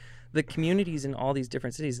one. Like the communities in all these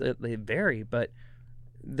different cities, they vary, but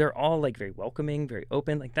they're all like very welcoming, very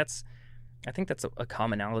open. Like I think that's a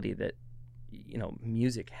commonality that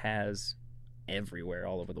music has everywhere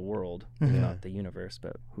all over the world, Mhm. if not the universe,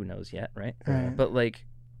 but who knows yet, right? Right. But like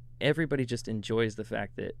everybody just enjoys the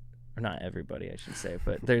fact that, or not everybody, I should say,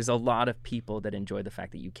 but there's a lot of people that enjoy the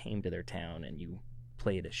fact that you came to their town and you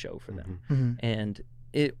played a show for them. Mhm. And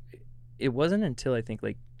it wasn't until I think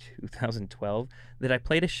like 2012 that I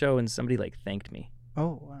played a show and somebody like thanked me.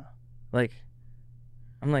 Oh wow. Like,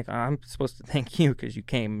 I'm like, I'm supposed to thank you because you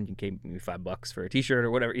came and you gave me $5 for a T-shirt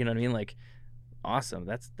or whatever. You know what I mean? Like, awesome.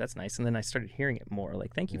 That's nice. And then I started hearing it more.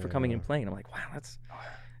 Like, thank you for coming and playing. I'm like, wow, that's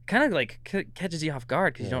kind of like catches you off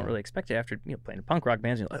guard because you don't really expect it after playing punk rock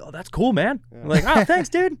bands. You're like, oh, that's cool, man. Yeah. I'm like, oh, thanks,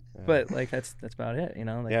 dude. But like, that's about it.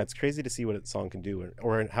 Like, Yeah, it's crazy to see what a song can do,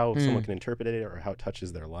 or how someone can interpret it, or how it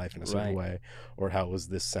touches their life in a certain way, or how it was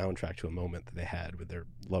this soundtrack to a moment that they had with their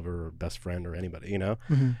lover or best friend or anybody, Mhm.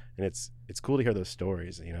 And it's cool to hear those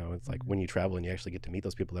stories, It's like when you travel and you actually get to meet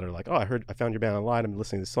those people that are like, oh, I found your band online, I'm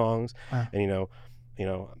listening to the songs, Wow. and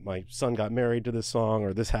my son got married to this song,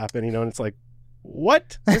 or this happened, and it's like,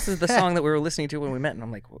 what? this is the song that we were listening to when we met, and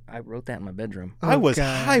I'm like, well, I wrote that in my bedroom. I was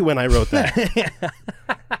high when I wrote that.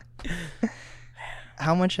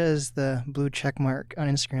 How much has the blue check mark on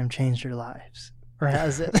Instagram changed your lives, or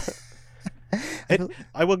has it?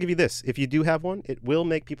 I will give you this. If you do have one, it will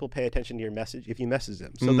make people pay attention to your message if you message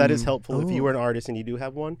them. So that is helpful. If you are an artist and you do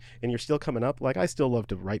have one and you're still coming up, like I still love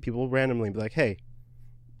to write people randomly and be like, hey,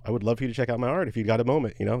 I would love for you to check out my art if you got a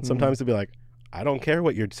moment, Sometimes they'll be like, I don't care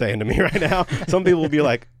what you're saying to me right now. Some people will be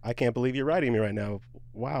like, I can't believe you're writing me right now.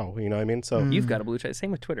 Wow. You know what I mean? So You've got a blue check. Same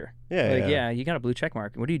with Twitter. Yeah. You got a blue check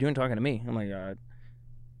mark. What are you doing talking to me? I'm like,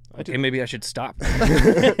 okay, maybe I should stop.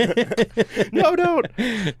 No, don't.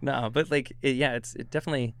 No, but like, it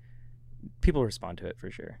definitely, people respond to it for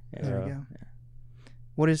sure. Yeah. There we go.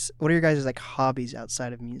 What are your guys' like hobbies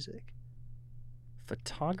outside of music?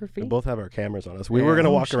 Photography. We both have our cameras on us. We were going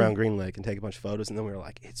to walk shit. around Green Lake and take a bunch of photos, and then we were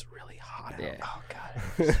like, it's really hot out. Yeah. Oh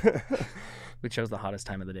god. We chose the hottest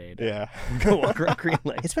time of the day to Yeah. go walk around Green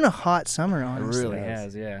Lake. It's been a hot summer, It honestly. really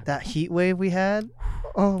has, yeah. That heat wave we had.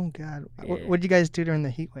 Oh god. Yeah. What did you guys do during the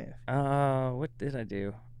heat wave? What did I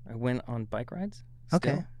do? I went on bike rides.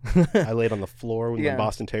 Okay. I laid on the floor with Yeah. my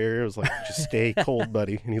Boston Terrier. It was like, just stay cold,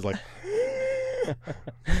 buddy. And he's like,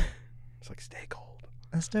 it's like, stay cold.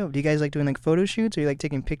 That's dope. Do you guys like doing like photo shoots, or you like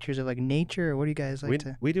taking pictures of like nature, or what do you guys like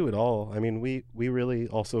to? We do it all. I mean, we really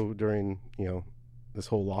also during, this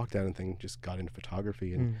whole lockdown and thing just got into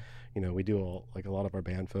photography, and we do a lot of our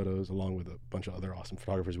band photos along with a bunch of other awesome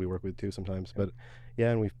photographers we work with too sometimes. But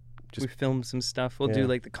yeah, and we film some stuff. We'll do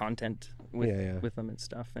like the content with them and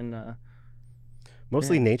stuff, and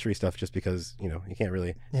mostly naturey stuff, just because you can't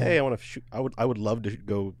really. Yeah. Hey, I want to shoot. I would love to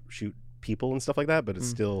go shoot people and stuff like that, but it's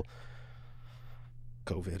still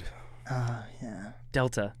COVID. Yeah.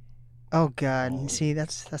 Delta. Oh god. See,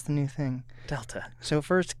 that's the new thing. Delta. So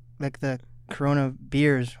first, like the Corona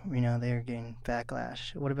beers, they're getting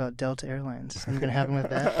backlash. What about Delta Airlines? Something gonna happen with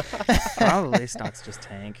that? Probably stocks just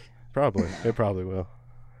tank. Probably. It probably will.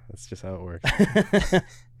 That's just how it works.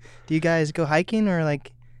 Do you guys go hiking, or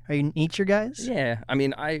like, are you nature guys? Yeah, I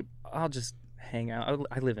mean, I'll just hang out.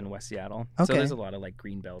 I live in West Seattle, so Okay. there's a lot of like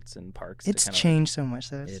green belts and parks. It's changed so much,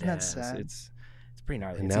 though. That's sad. It's pretty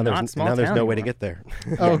gnarly. And It's now not there's small no town way to anymore. get there.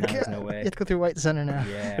 Oh now god. there's no way. You have to go through White Center now.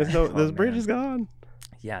 Yeah, This bridge man. is gone.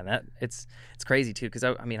 Yeah, it's crazy too, because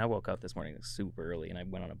I woke up this morning super early and I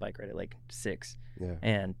went on a bike ride at like 6, Yeah.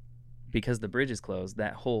 and because the bridge is closed,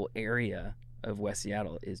 that whole area of West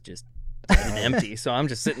Seattle is just dead and empty. So I'm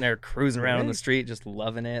just sitting there cruising around on the street, just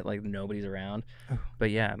loving it, like nobody's around.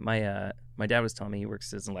 But yeah, my dad was telling me, he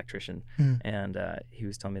works as an electrician, and he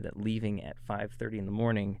was telling me that leaving at 5:30 in the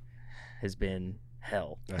morning has been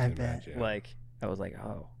hell. I bet. Like I was like,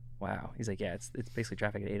 oh wow. He's like, yeah, it's basically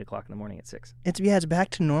traffic at 8 o'clock in the morning at 6. It's back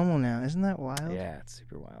to normal now. Isn't that wild? Yeah, it's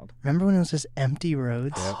super wild. Remember when it was just empty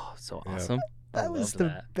roads? Oh, so Yeah. awesome. I That was loved the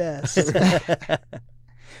that. best.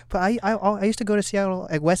 But I used to go to Seattle,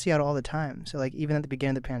 like West Seattle, all the time. So like even at the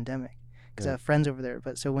beginning of the pandemic, because I have friends over there.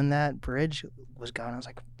 But so when that bridge was gone, I was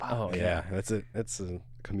like, fuck. Oh, Yeah, that's it. It's a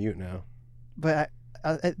commute now. But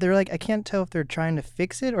they're like, I can't tell if they're trying to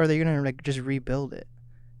fix it or they're gonna like just rebuild it.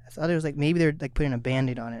 I thought it was like maybe they're like putting a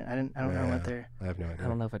Band-Aid on it. I don't know what they're. I have no idea. I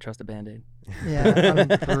don't know if I trust a Band-Aid. Yeah, on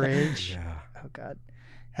a bridge. Yeah, Oh god.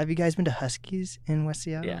 Have you guys been to Huskies in West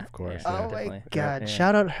Seattle? Yeah, of course. yeah, Oh yeah. my definitely. god! Yeah.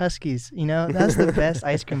 Shout out Huskies. That's the best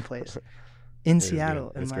ice cream place in It is Seattle.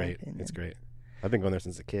 good. In It's my great. opinion. It's great. I've been going there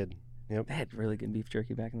since a kid. Yep. They had really good beef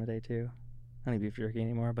jerky back in the day too. Not any beef jerky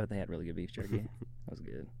anymore, but they had really good beef jerky. That was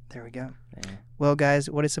good. There we go. Yeah. Well, guys,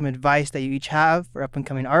 what is some advice that you each have for up and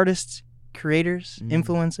coming artists, creators,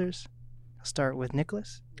 influencers? I'll start with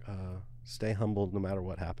Nicholas. stay humble no matter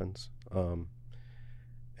what happens,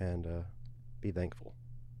 and be thankful.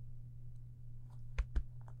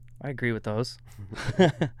 I agree with those.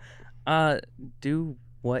 Do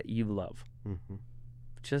what you love. Mm-hmm.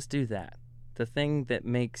 Just do that. The thing that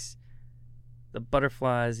makes the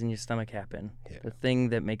butterflies in your stomach happen. Yeah. The thing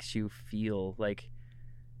that makes you feel like,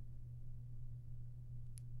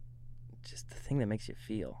 just the thing that makes you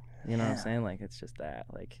feel. You know what I'm Yeah. saying? Like, it's just that.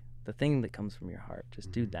 Like, the thing that comes from your heart.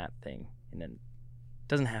 Just do that thing. And then it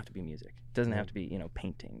doesn't have to be music. It doesn't have to be,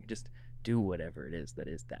 painting. Just do whatever it is that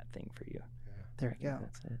that thing for you. There we go.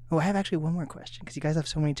 That's it. Oh, I have actually one more question because you guys have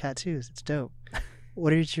so many tattoos. It's dope.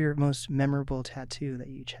 What is your most memorable tattoo that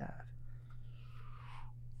you each have?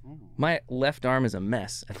 My left arm is a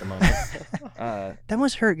mess at the moment. That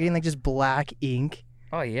must hurt getting like just black ink.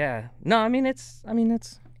 Oh yeah. No, I mean it's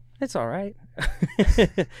all right.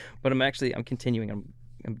 But I'm continuing.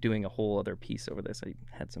 I'm doing a whole other piece over this. I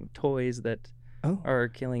had some toys that are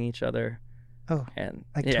killing each other. Oh. And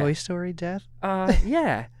Like yeah. Toy Story death?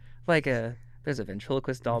 Yeah. Like there's a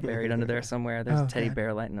ventriloquist doll buried under there somewhere. There's a teddy God.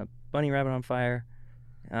 bear lighting a bunny rabbit on fire.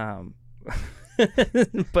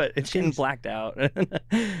 But it's getting blacked out.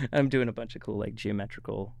 I'm doing a bunch of cool like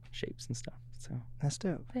geometrical shapes and stuff. So That's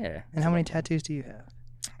dope. yeah. And how many tattoos do you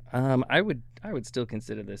have? I would still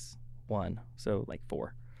consider this one. So like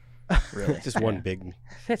 4. Really. Just one big.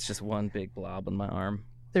 It's just one big blob on my arm.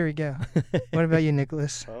 There we go. What about you,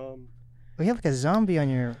 Nicholas? We have like a zombie on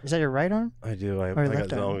your. Is that your right arm? I do. I Or got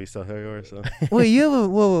left arm. zombie stuff everywhere. So Wait, you have a.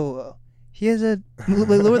 Whoa. He has a.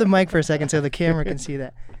 Lower the mic for a second so the camera can see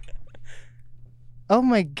that. Oh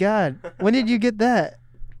my God! When did you get that?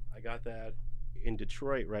 I got that in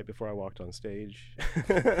Detroit right before I walked on stage.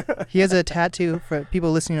 He has a tattoo for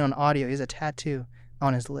people listening on audio. He has a tattoo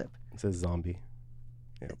on his lip. It says zombie.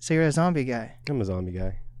 So you're a zombie guy. I'm a zombie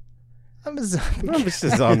guy. I'm a zombie. I'm just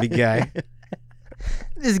a zombie guy.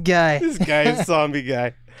 This guy. This guy is zombie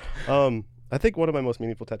guy. I think one of my most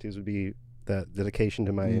meaningful tattoos would be that dedication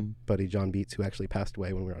to my buddy John Beats, who actually passed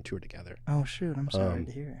away when we were on tour together. Oh shoot! I'm sorry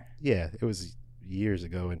to hear. Yeah, it was years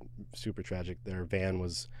ago and super tragic. Their van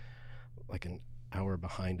was like an hour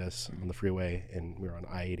behind us on the freeway, and we were on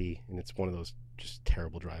I-80, and it's one of those just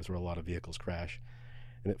terrible drives where a lot of vehicles crash,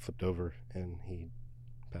 and it flipped over, and he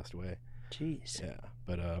passed away. Jeez. Yeah,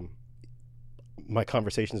 but my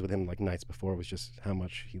conversations with him like nights before was just how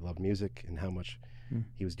much he loved music and how much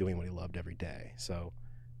he was doing what he loved every day. So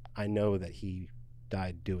I know that he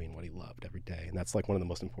died doing what he loved every day, and that's like one of the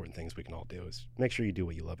most important things we can all do is make sure you do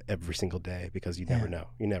what you love every single day, because you never know.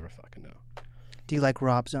 You never fucking know. Do you like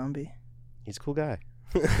Rob Zombie? He's a cool guy.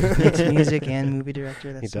 Makes music and movie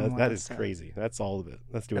director. That's He some does. wild That is stuff. crazy. That's all of it.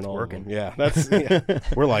 That's doing That's all working. of them. Yeah,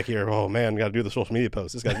 that's. We're like here. Oh man, got to do the social media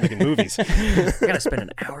post. This guy's making movies. I gotta spend an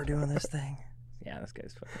hour doing this thing. Yeah, this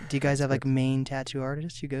guy's fucking. Do you guys have like main tattoo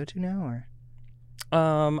artists you go to now, or?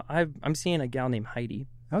 I'm seeing a gal named Heidi.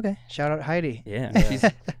 Okay, shout out Heidi. Yeah,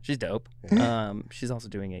 she's dope. She's also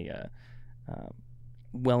doing a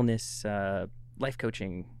wellness life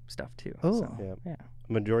coaching stuff too. Oh. So, yeah.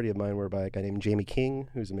 Majority of mine were by a guy named Jamie King,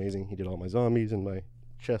 who's amazing. He did all my zombies and my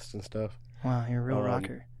chest and stuff. Wow, you're a real Um,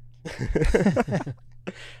 rocker.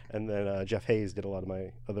 And then Jeff Hayes did a lot of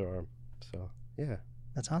my other arm. So yeah.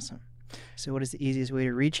 That's awesome. So, what is the easiest way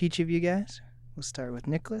to reach each of you guys? We'll start with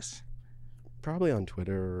Nicholas. Probably on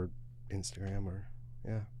Twitter or Instagram or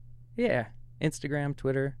Yeah, Instagram,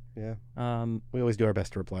 Twitter. yeah. We always do our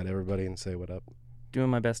best to reply to everybody and say what up. Doing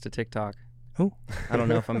my best to TikTok. Oh. I don't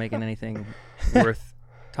know if I'm making anything worth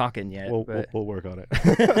talking yet, but We'll work on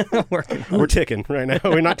it. working. We're ticking right now.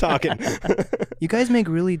 We're not talking. You guys make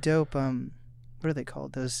really dope. What are they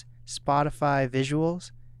called? Those Spotify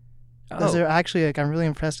visuals. Those are actually like I'm really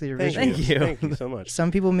impressed with your visuals. Thank you. Thank you so much.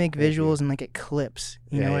 Some people make Thank you. visuals and like it clips.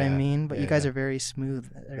 You Yeah, know what I yeah. mean? But you Yeah, guys yeah. are very smooth.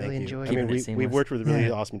 I Thank really you. enjoy I it. mean, Keeping it we've seamless. worked with really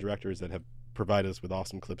Yeah. awesome directors that have provided us with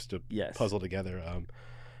awesome clips to Yes. puzzle together.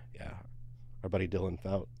 Yeah, our buddy Dylan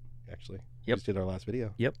Fout actually Yep. just did our last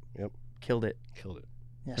video. Killed it. Killed it.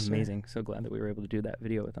 Yes, sir. Amazing. So glad that we were able to do that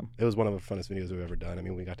video with them. It was one of the funnest videos we've ever done. I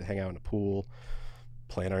mean, we got to hang out in a pool,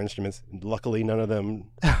 playing our instruments. And luckily, none of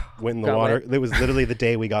them went in the Got water. It was literally the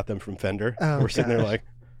day we got them from Fender. Oh, We're sitting there gosh. like,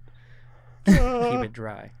 Keep "Ah." it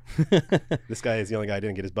dry. This guy is the only guy who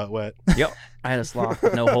didn't get his butt wet. Yep. I had a sloth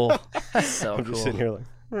with no hole. So I'm cool. just sitting here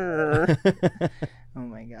like, Oh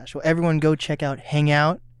my gosh. Well, everyone go check out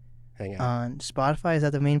Hangout hang out. on Spotify. Is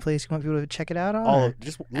that the main place you want people to check it out on? All or- of,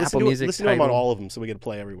 just Apple Music, listen to them on Tidal. all of them, so we get to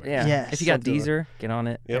play everywhere. Yeah. Yes. If you got Something like- Deezer, get on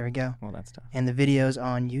it. Yep. There we go. All that stuff. And the videos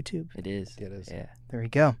on YouTube. It is. Yeah, it is. Yeah. There we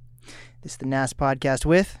go. This is the NAS podcast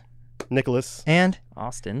with Nicholas. and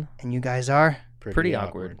Austin. you guys are Pretty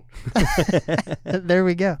awkward. There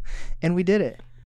we go. And we did it.